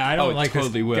 Yeah, I don't like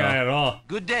totally this guy at all.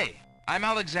 Good day. I'm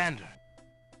Alexander.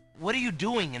 What are you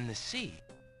doing in the sea?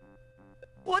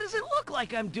 What does it look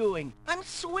like I'm doing? I'm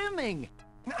swimming.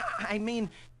 I mean,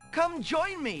 come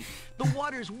join me. The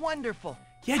water's wonderful.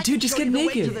 Yeah, I dude, can just show get you the way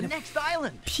naked. to the next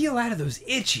island. Peel out of those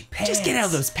itchy pants. Just Get out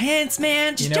of those pants,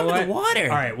 man. Just jump in the water.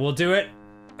 Alright, we'll do it.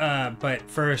 But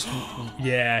first,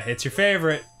 yeah, it's your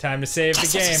favorite. Time to save the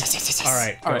game.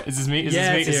 Alright. Alright, is this me? Is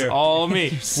Yeah, this me? it's This is you. all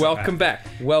me. Welcome back.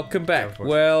 Welcome back.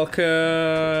 Welcome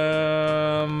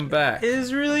back.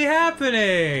 Is really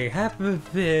happening. Happening.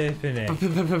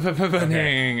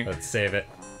 Okay, let's save it.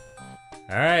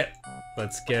 Alright,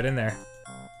 let's get in there.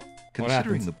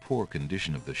 Considering the poor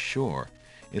condition of the shore,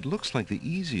 it looks like the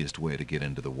easiest way to get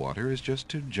into the water is just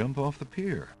to jump off the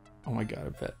pier. Oh my god, I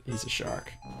bet he's a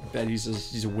shark. I bet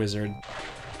he's a wizard.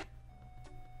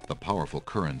 The powerful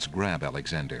currents grab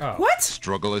Alexander. Oh. What?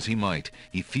 Struggle as he might,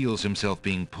 he feels himself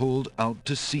being pulled out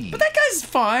to sea. But that guy's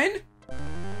fine.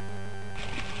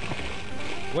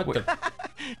 What the?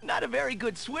 Not a very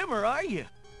good swimmer, are you?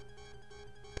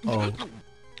 Oh.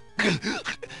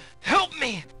 Help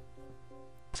me!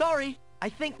 Sorry, I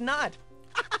think not.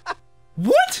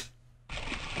 What?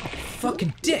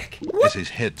 Fucking dick. As his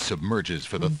head submerges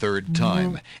for the third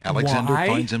time, Alexander Why?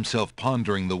 finds himself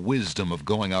pondering the wisdom of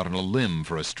going out on a limb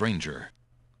for a stranger.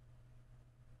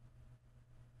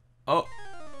 Oh.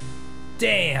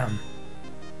 Damn.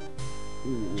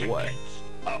 What?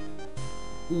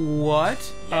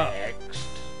 What?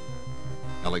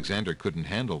 Alexander couldn't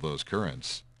handle those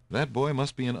currents. That boy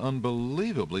must be an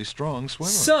unbelievably strong swimmer.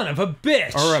 Son of a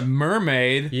bitch! Or a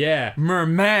mermaid. Yeah.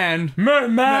 Merman.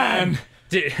 Merman!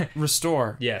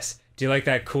 Restore. Yes. Do you like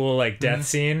that cool, like, death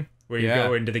scene? Where you Yeah.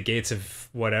 go into the gates of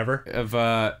whatever? Of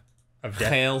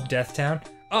Hell. Death Town?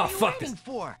 Oh, fuck this.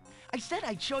 For? I said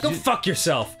I'd show Go you. fuck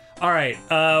yourself. Alright,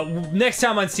 next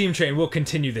time on Steam Train, we'll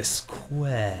continue this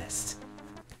quest.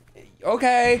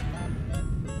 Okay.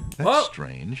 That's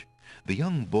strange. The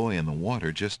young boy in the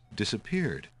water just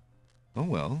disappeared. Oh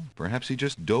well, perhaps he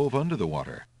just dove under the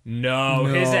water. No,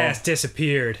 his ass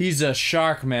disappeared. He's a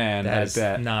shark man, I That's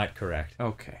bet. not correct.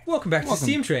 Okay. Welcome back to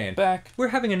Steam Train. Back. We're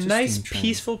having a to nice, Steam Train.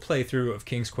 peaceful playthrough of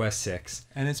King's Quest VI.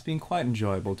 And it's been quite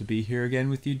enjoyable to be here again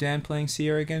with you, Dan, playing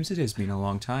Sierra games. It has been a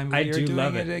long time. But I you're do doing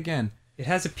love it it. again. It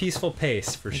has a peaceful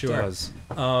pace, for sure. does.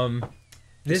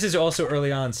 This is also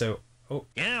early on, so... Oh,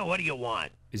 Yeah, what do you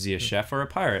want? Is he a chef or a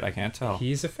pirate? I can't tell.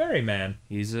 he's a ferryman,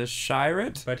 He's a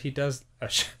shirate? but he does...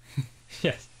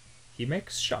 yes, he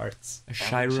makes shards. A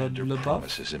shirate Alexander LeBuff?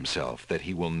 promises himself that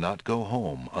he will not go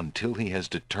home until he has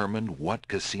determined what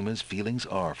Casima's feelings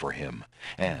are for him,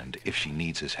 and if she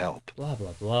needs his help. Blah,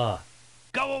 blah, blah.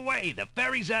 Go away, the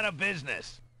ferry's out of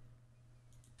business.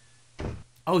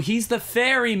 Oh, he's the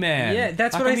ferryman. Yeah,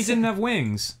 that's How what come I he said. didn't have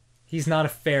wings. He's not a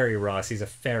fairy, Ross. He's a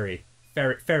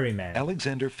ferryman.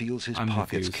 Alexander feels his I'm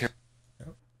pockets confused.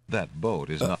 That boat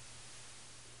is not...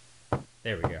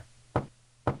 There we go.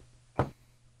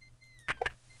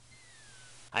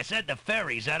 I said the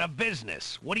ferry's out of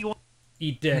business. What do you want?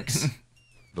 Eat dicks.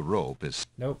 The rope is...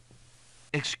 Nope.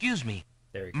 Excuse me.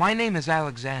 There we go. My name is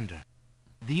Alexander.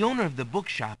 The owner of the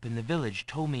bookshop in the village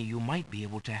told me you might be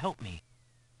able to help me.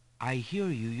 I hear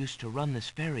you used to run this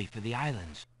ferry for the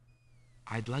islands.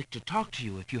 I'd like to talk to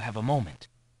you if you have a moment.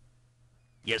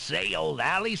 You say old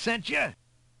Allie sent you?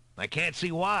 I can't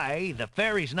see why. The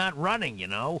ferry's not running, you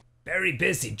know. Very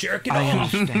busy jerking I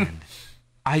off. understand.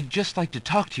 I'd just like to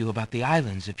talk to you about the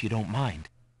islands if you don't mind.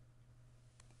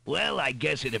 Well, I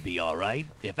guess it'd be all right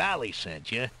if Allie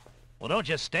sent you. Well, don't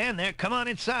just stand there. Come on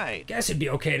inside. Guess it'd be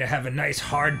okay to have a nice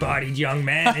hard-bodied young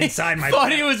man inside my... I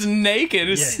thought he was naked.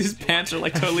 Yes. His pants are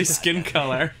like totally skin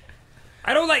color.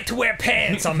 I don't like to wear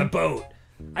pants on the boat.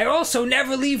 I also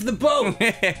never leave the boat.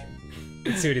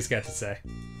 Let's see what he's got to say.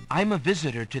 I'm a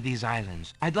visitor to these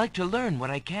islands. I'd like to learn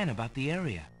what I can about the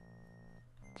area.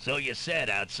 So you said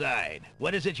outside.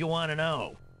 What is it you want to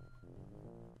know?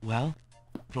 Well,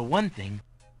 for one thing,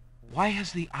 why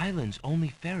has the island's only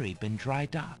ferry been dry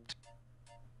docked?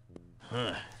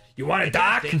 You want a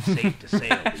dock? It's safe to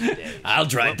sail these days. I'll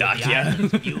dry What with dock the ya.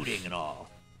 islands feuding and all.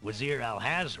 Wazir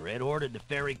Alhazred ordered the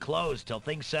ferry closed till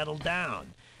things settled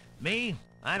down. Me,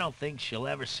 I don't think she'll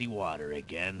ever see water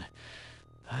again.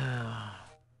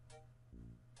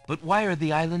 But why are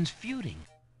the islands feuding?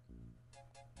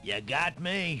 You got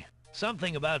me.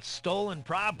 Something about stolen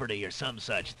property or some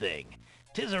such thing.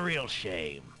 'Tis a real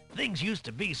shame. Things used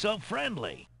to be so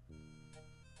friendly.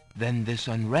 Then this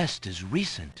unrest is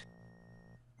recent.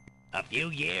 A few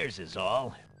years is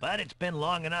all, but it's been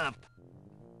long enough.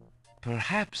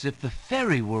 Perhaps if the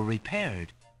ferry were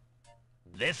repaired.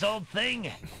 This old thing,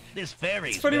 this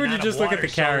ferry's It's funny been when you out of just look at water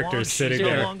the so long, characters she's sitting no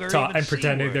there longer even and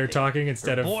pretending they're seaworthy. talking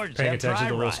instead Her of boards paying have attention to the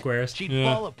dry little rot. squares. She'd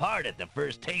Yeah. fall apart at the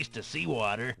first taste of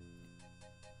seawater.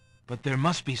 But there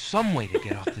must be some way to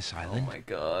get off this island. Oh my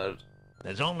god.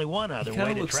 There's only one other He way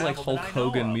kind of to looks travel like Hulk that I know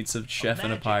Hogan of. meets a chef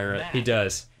and a pirate. He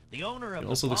does. The owner of It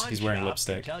also the looks like he's wearing pawn shop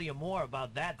lipstick. can tell you more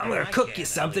about that I'm than gonna I cook can, you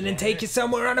something and Alexander. take you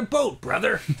somewhere on a boat,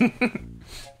 brother.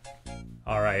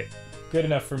 All right, good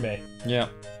enough for me. Yeah.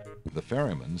 The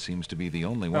ferryman seems to be the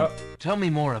only one. Tell me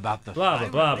more about the Blah, blah,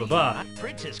 blah, blah, blah.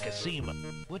 Princess Casima.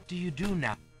 What do you do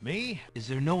now? Me? Is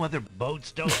there no other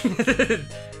Boats don't.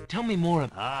 Tell me more.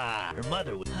 Her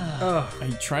mother was. Are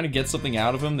you trying to get something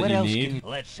out of him that What you else need? can you-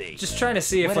 Let's see. Just trying to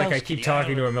see if, What like, I else keep can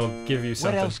talking to you- him, he'll give you What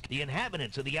something. else? The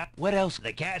inhabitants of the What else?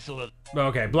 the castle of.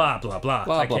 Okay, blah, blah, blah.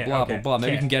 Blah, I blah, can't- blah, okay, blah, blah.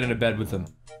 Maybe you can can't. get into bed with him.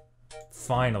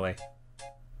 Finally.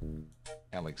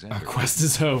 Alexander. Our quest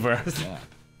is over. Yeah.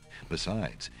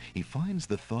 Besides, he finds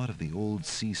the thought of the old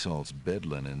sea salt's bed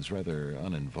linens rather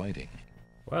uninviting.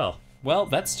 Well,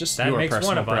 that's just that your makes personal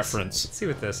one of us. preference. Let's see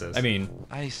what this is. I mean,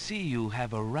 I see you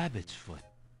have a rabbit's foot.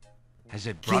 Has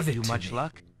it brought it you to much me.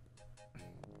 luck?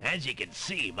 As you can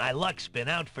see, my luck's been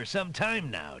out for some time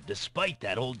now, despite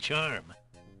that old charm.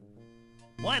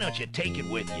 Why don't you take it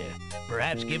with you?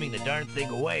 Perhaps giving the darn thing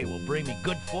away will bring me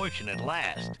good fortune at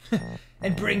last.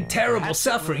 and bring terrible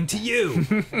suffering to you.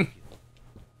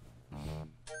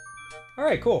 All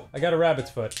right, cool. I got a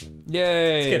rabbit's foot.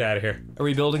 yay! Let's get out of here. Are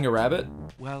we building a rabbit?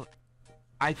 Well,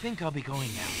 I think I'll be going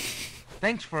now.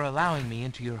 Thanks for allowing me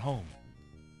into your home.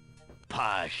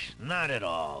 Posh, not at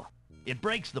all. It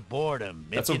breaks the boredom,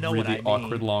 That's if a you know what I really mean.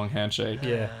 awkward long handshake.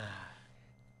 Yeah.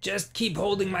 Just keep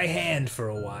holding my hand for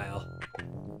a while.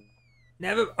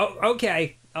 Never. Oh,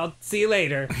 okay. I'll see you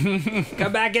later.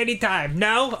 Come back anytime.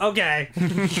 No? Okay.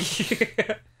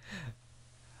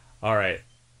 All right.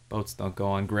 Boats don't go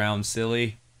on ground,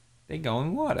 silly. They go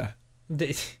in water.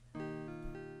 Should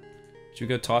we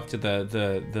go talk to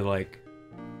the like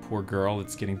poor girl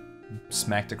that's getting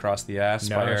smacked across the ass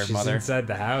by her she's mother? inside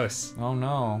the house. Oh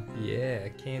no. Yeah, I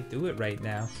can't do it right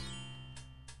now.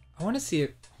 I want to see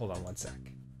it. Hold on one sec.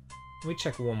 Let me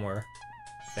check one more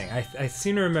thing. I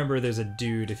seem to remember there's a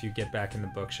dude if you get back in the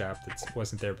bookshop that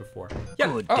wasn't there before.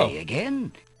 Good day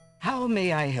again. How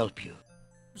may I help you?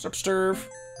 What's up, Sturv?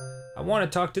 I want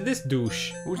to talk to this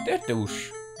douche. Who's that douche?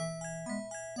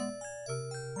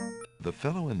 The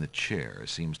fellow in the chair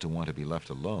seems to want to be left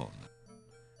alone.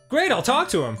 Great, I'll talk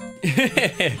to him.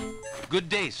 Good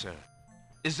day, sir.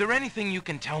 Is there anything you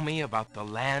can tell me about the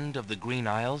land of the Green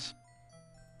Isles?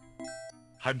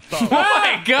 I'm sorry. Oh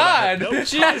my God! No time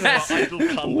Jesus! for idle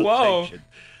conversation. Whoa.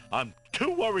 I'm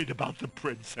too worried about the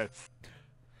princess.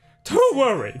 Too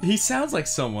worried. He sounds like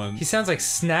someone. He sounds like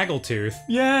Snaggletooth.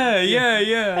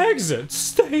 Yeah. Exit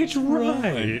stage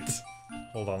right.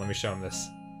 Hold on, let me show him this.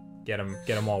 Get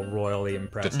him all royally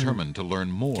impressed. Determined to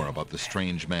learn more about the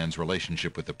strange man's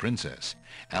relationship with the princess,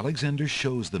 Alexander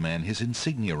shows the man his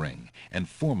insignia ring and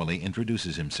formally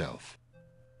introduces himself.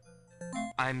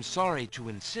 I'm sorry to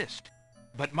insist,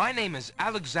 but my name is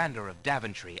Alexander of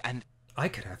Daventry, and I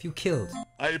could have you killed.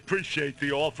 I appreciate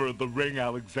the offer of the ring,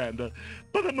 Alexander,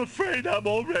 but I'm afraid I'm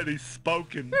already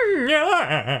spoken.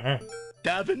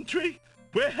 Daventry?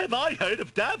 Where have I heard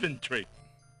of Daventry?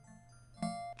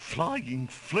 Flying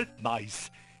flit mice.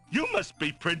 You must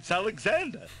be Prince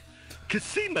Alexander.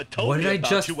 Casima told What me did I about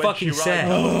just you when fucking she say?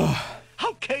 arrived.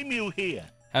 How came you here?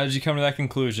 How did you come to that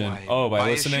conclusion? Why, By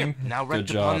a listening? ship now Good wrecked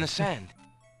job. upon the sand.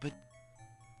 But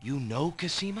you know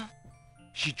Casima?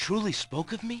 She truly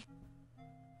spoke of me?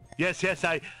 Yes,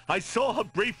 I saw her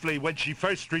briefly when she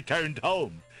first returned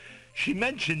home. She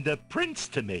mentioned a prince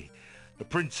to me,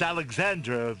 Prince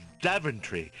Alexander of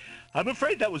Daventry. I'm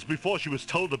afraid that was before she was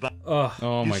told about.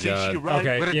 Oh my see, God. she arrived-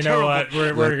 Okay, What a you know what?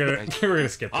 terrible- We're gonna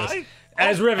skip this.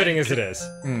 As riveting as it is.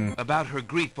 About her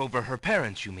grief over her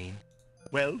parents, you mean?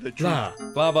 Well, the truth. Blah.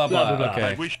 Blah blah blah. Blah, blah, blah. I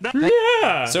Okay. wish not.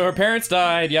 Yeah. So her parents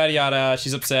died. Yada yada.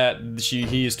 She's upset.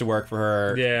 He used to work for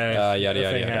her. Yeah, Yada the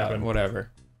yada thing yada. happened. Whatever.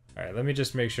 All right, let me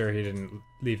just make sure he didn't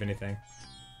leave anything.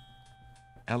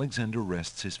 Alexander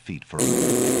rests his feet for a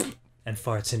moment. And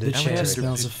farts into the Alexander chair.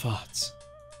 smells of farts.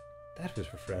 That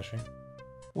was refreshing.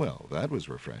 Well, that was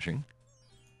refreshing.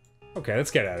 Okay,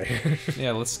 let's get out of here.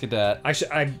 Yeah, let's get that.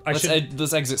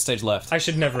 Let's exit stage left. I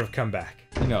should never have come back.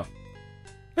 No.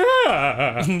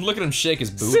 Look at him shake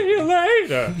his boot. See you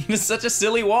later. It's such a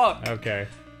silly walk. Okay.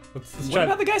 What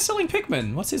about the guy selling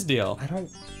Pikmin? What's his deal?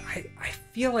 I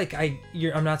feel like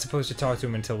I'm not supposed to talk to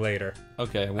him until later.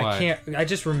 Okay, why? I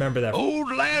just remember that.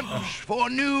 Old lamps for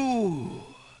new.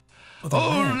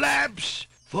 Old lamps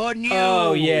for new.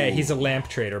 Oh yeah, he's a lamp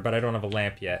trader, but I don't have a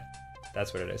lamp yet.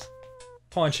 That's what it is.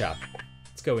 Pawn shop.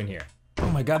 Let's go in here. Oh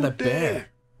my god, that bear.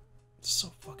 It's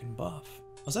so fucking buff.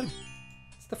 Was that?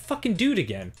 It's the fucking dude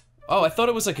again. Oh, I thought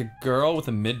it was like a girl with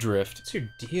a midriff. What's your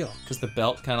deal? Because the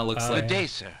belt kind of looks like. Good day,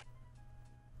 sir.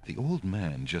 The old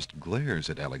man just glares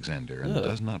at Alexander and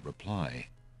does not reply.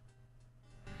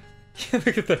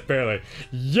 Look at that bear like,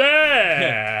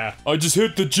 yeah! I just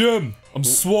hit the gym. I'm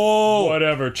swole.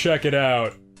 Whatever, check it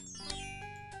out.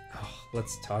 Oh,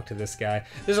 let's talk to this guy.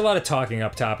 There's a lot of talking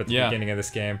up top at the beginning of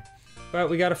this game. But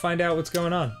we gotta find out what's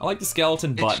going on. I like the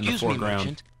skeleton butt in the foreground.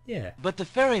 Merchant, yeah. But the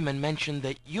ferryman mentioned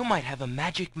that you might have a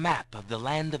magic map of the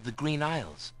land of the Green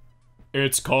Isles.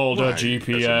 It's called a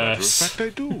GPS. As a matter of fact, I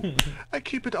do. I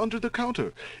keep it under the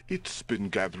counter. It's been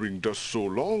gathering dust so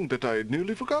long that I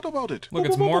nearly forgot about it. Look,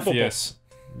 it's Morpheus.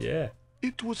 Yeah.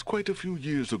 It was quite a few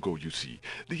years ago, you see.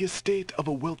 The estate of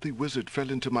a wealthy wizard fell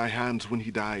into my hands when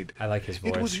he died. I like his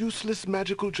voice. It was useless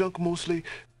magical junk mostly,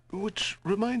 which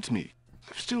reminds me,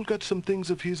 I've still got some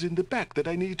things of his in the back that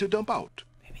I need to dump out.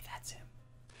 Maybe that's him.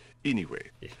 Anyway,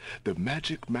 the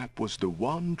magic map was the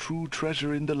one true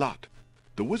treasure in the lot.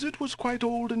 The wizard was quite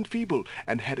old and feeble,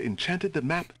 and had enchanted the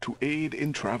map to aid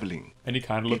in traveling. And he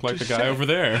kind of looked like the guy over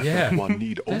there. Yeah. One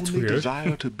need That's only weird.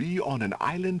 desire to be on an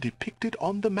island depicted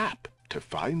on the map to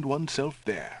find oneself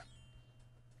there.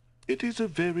 It is a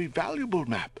very valuable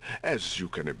map, as you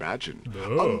can imagine.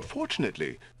 Oh.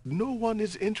 Unfortunately, no one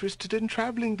is interested in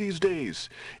traveling these days.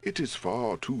 It is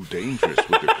far too dangerous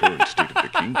with the current state of the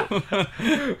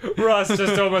kingdom. Ross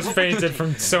just almost fainted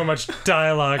from so much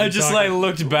dialogue. I just like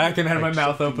looked back and had my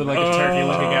mouth open like a turkey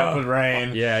looking out with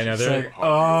rain. Yeah, I know.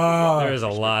 There's a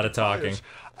lot of talking.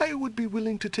 I would be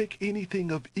willing to take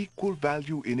anything of equal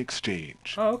value in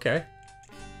exchange. Oh, okay.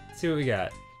 Let's see what we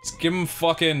got. Just give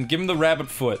him the rabbit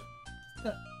foot.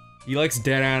 He likes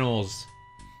dead animals.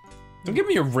 Don't give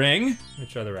me a ring. Let me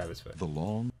try the rabbit's foot. The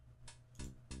long...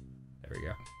 There we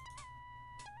go.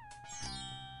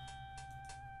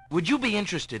 Would you be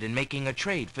interested in making a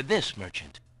trade for this,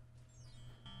 merchant?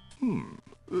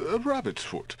 A rabbit's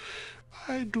foot.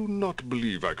 I do not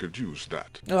believe I could use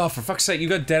that. Oh, for fuck's sake, you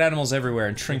got dead animals everywhere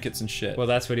and trinkets and shit. Well,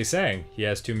 that's what he's saying. He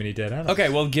has too many dead animals. Okay,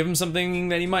 well, give him something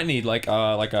that he might need, like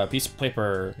a piece of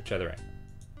paper. Try the ring.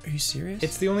 Are you serious?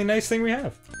 It's the only nice thing we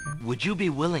have. Would you be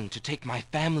willing to take my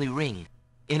family ring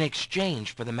in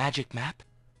exchange for the magic map?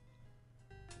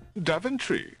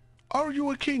 Daventry, are you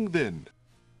a king then?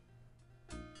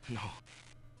 No,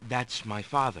 that's my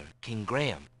father, King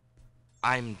Graham.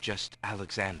 I'm just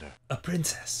Alexander. A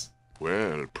princess.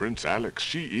 Well, Prince Alex,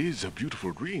 she is a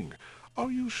beautiful ring. Are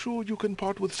you sure you can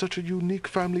part with such a unique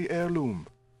family heirloom?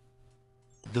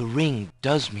 The ring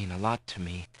does mean a lot to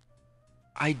me.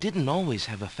 I didn't always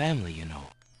have a family, you know.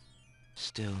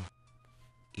 Still,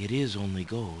 it is only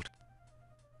gold.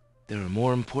 There are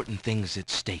more important things at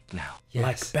stake now. Yes.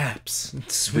 Like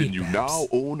Baps. Sweet Then you Baps. now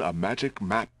own a magic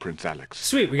map, Prince Alex.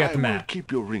 Sweet, we got the I will map.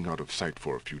 keep your ring out of sight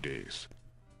for a few days.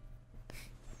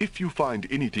 If you find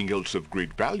anything else of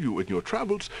great value in your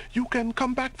travels, you can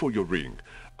come back for your ring.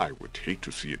 I would hate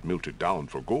to see it melted down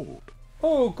for gold.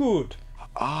 Oh, good.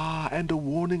 Ah, and a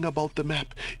warning about the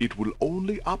map. It will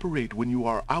only operate when you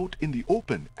are out in the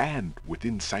open and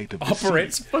within sight of the sea.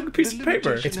 Operates a fucking piece of paper.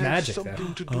 Limitation It's has magic, though.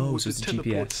 something to do Oh, with so the it's a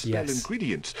teleport GPS. spell Yes.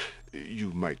 ingredients.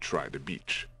 You might try the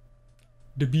beach.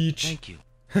 The beach. Thank you.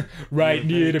 Right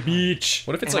near the beach.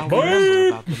 What if it's And like I'll remember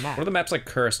about the What map. if the map's like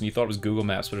cursed and you thought it was Google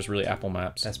Maps, but it's really Apple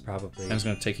Maps? That's probably... And it's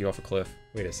gonna take you off a cliff.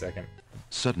 Wait a second.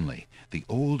 Suddenly, the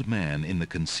old man in the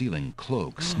concealing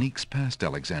cloak sneaks past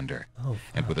Alexander, Oh,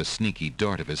 and with a sneaky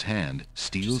dart of his hand,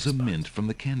 steals a mint from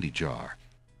the candy jar.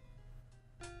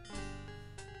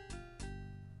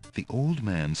 The old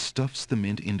man stuffs the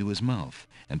mint into his mouth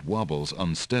and wobbles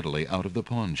unsteadily out of the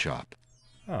pawn shop.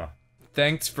 Oh.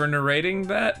 Thanks for narrating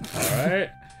that. Alright.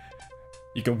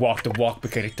 You can walk the walk,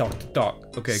 but can you talk the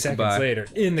talk? Okay, Seconds goodbye. later,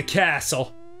 in the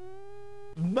castle.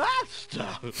 Master!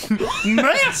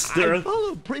 Master! I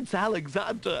followed Prince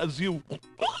Alexander as you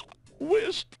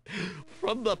wished.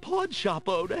 From the pawn shop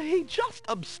owner, he just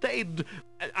abstained,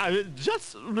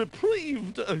 just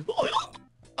reprieved.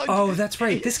 Oh, that's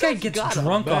right. This guy Just gets got a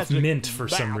drunk off magic mint for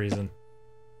some map. reason.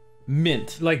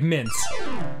 Mint. Like mints.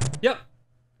 Yep.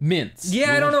 Mints.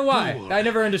 Yeah, I don't know why. I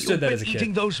never understood that as a You've kid. been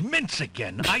eating those mints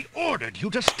again. I ordered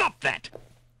you to stop that.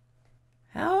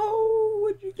 How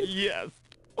would you get... Yes.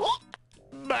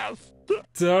 Master.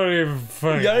 Sorry,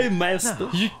 fuck. Yeah, master.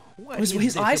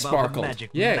 His eye sparkled.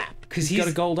 Yeah, because he's got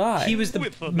a gold eye. He was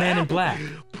the man in black.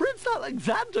 Prince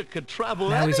Alexander could travel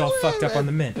Now he's all fucked up on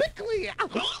the mint. Quickly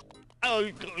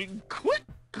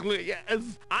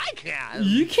as I can.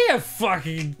 You can't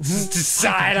fucking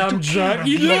decide I'm drunk.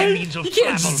 You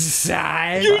can't just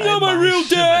decide. You're not my real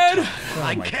dad.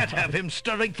 I can't have him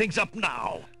stirring things up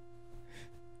now.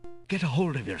 Get a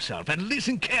hold of yourself and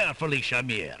listen carefully,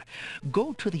 Shamir.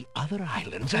 Go to the other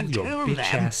islands and Pull tell your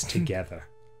bitch them. ass together.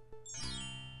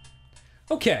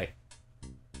 Okay.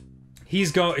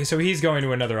 He's going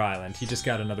to another island. He just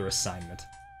got another assignment.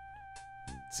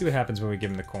 Let's see what happens when we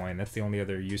give him the coin. That's the only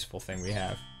other useful thing we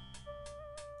have.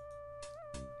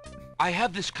 I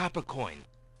have this copper coin.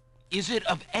 Is it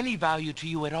of any value to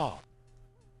you at all?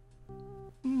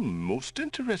 Most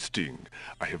interesting.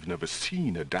 I have never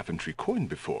seen a Daventry coin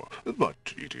before, but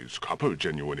it is copper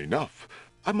genuine enough.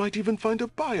 I might even find a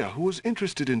buyer who is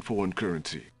interested in foreign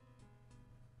currency.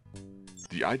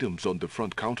 The items on the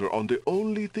front counter are the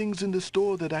only things in the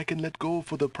store that I can let go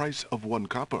for the price of 1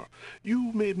 copper.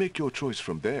 You may make your choice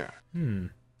from there. Yeah.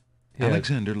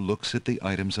 Alexander looks at the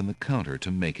items on the counter to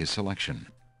make his selection.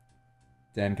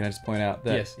 Dan, can I just point out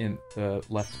that Yes. in the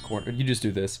left corner, you just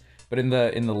do this, but in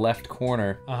the left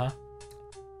corner,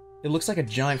 it looks like a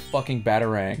giant fucking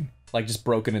batarang, like just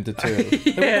broken into two. Like,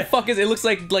 what the fuck is it? It looks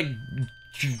like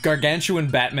gargantuan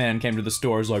Batman came to the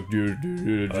stores like, dude,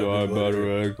 giant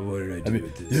batarang. What did I do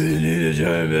with this? You need a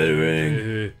giant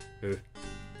batarang.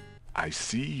 I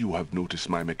see you have noticed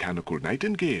my mechanical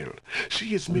nightingale.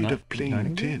 She is made of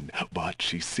plain tin, but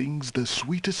she sings the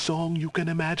sweetest song you can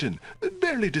imagine.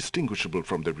 Barely distinguishable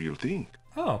from the real thing.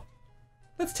 Oh.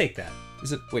 Let's take that.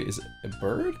 Is it a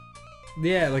bird?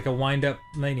 Yeah, like a wind-up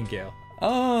nightingale.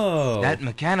 Oh. That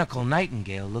mechanical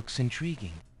nightingale looks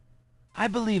intriguing. I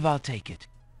believe I'll take it.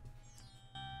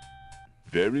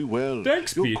 Very well.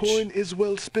 Thanks, Your Peach. coin is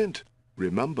well spent.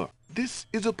 Remember, this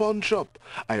is a pawn shop.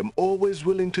 I am always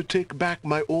willing to take back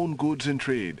my own goods in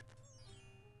trade.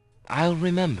 I'll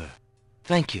remember.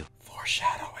 Thank you.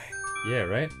 Foreshadowing. Yeah,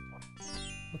 right?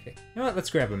 Okay. You know what? Let's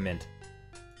grab a mint.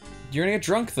 You're gonna get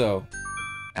drunk, though.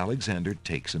 Alexander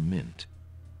takes a mint.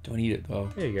 Don't eat it, though.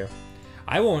 There you go.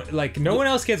 I won't, like, no one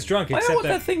else gets drunk I except know what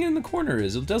that thing in the corner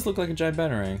is. It does look like a giant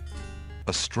batarang.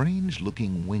 A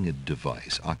strange-looking winged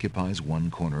device occupies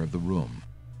one corner of the room.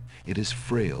 It is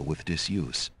frail with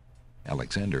disuse.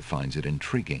 Alexander finds it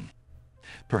intriguing.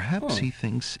 Perhaps he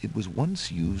thinks it was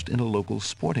once used in a local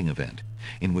sporting event,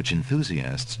 in which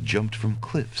enthusiasts jumped from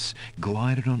cliffs,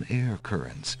 glided on air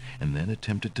currents, and then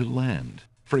attempted to land,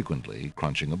 frequently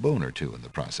crunching a bone or two in the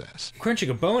process.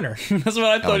 Crunching a boner? That's what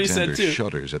I thought he said, Alexander too.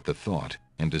 shudders at the thought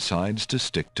and decides to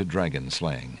stick to dragon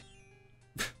slaying.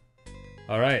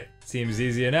 Alright, seems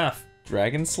easy enough.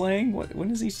 Dragon slaying? When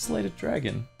does he slay a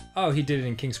dragon? Oh, he did it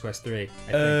in King's Quest 3, I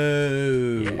think.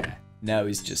 Oh. Yeah. Now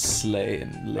he's just slaying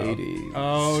ladies.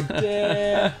 Oh,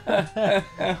 damn.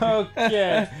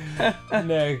 Okay.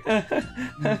 No.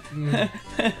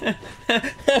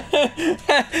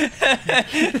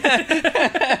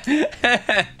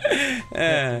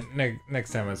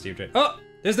 Next time on Steve Trade. Oh,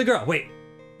 there's the girl. Wait,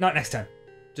 not next time.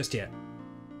 Just yet.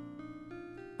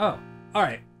 Oh, all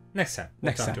right. Next time.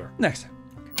 We'll talk to her. Next time.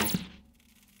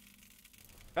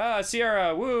 Ah,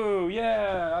 Sierra. Woo.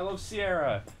 Yeah, I love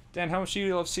Sierra. Dan, how much do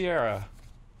you love Sierra?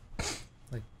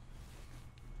 Like,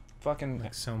 fucking.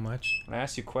 Like so much. When I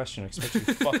ask you a question, I expect you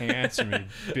to fucking answer me,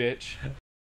 bitch.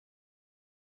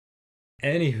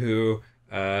 Anywho,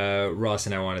 Ross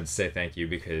and I wanted to say thank you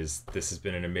because this has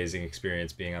been an amazing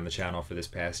experience being on the channel for this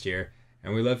past year,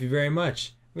 and we love you very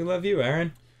much. We love you,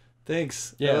 Aaron.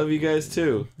 Thanks. Yeah. I love you guys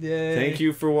too. Yay. Thank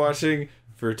you for watching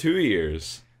for 2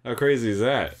 years. How crazy is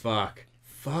that? Fuck.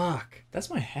 That's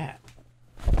my hat.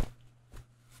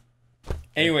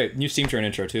 Anyway, new Steam Turn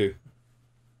intro too.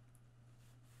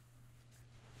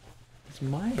 It's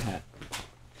my hat.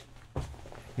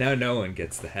 Now no one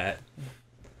gets the hat.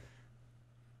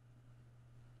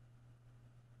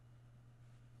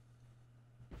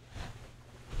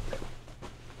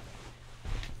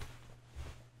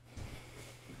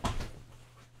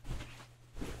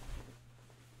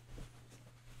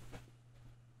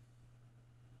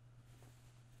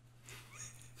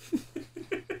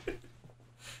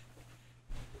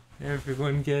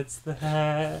 Everyone gets the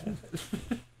hat.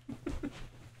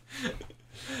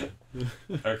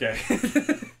 Okay.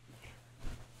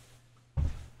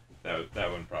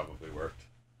 that one probably worked.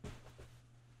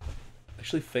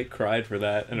 actually fake cried for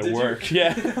that, and it Did you? worked.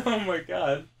 Yeah. Oh my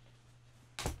god.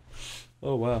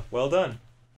 Oh wow. Well done.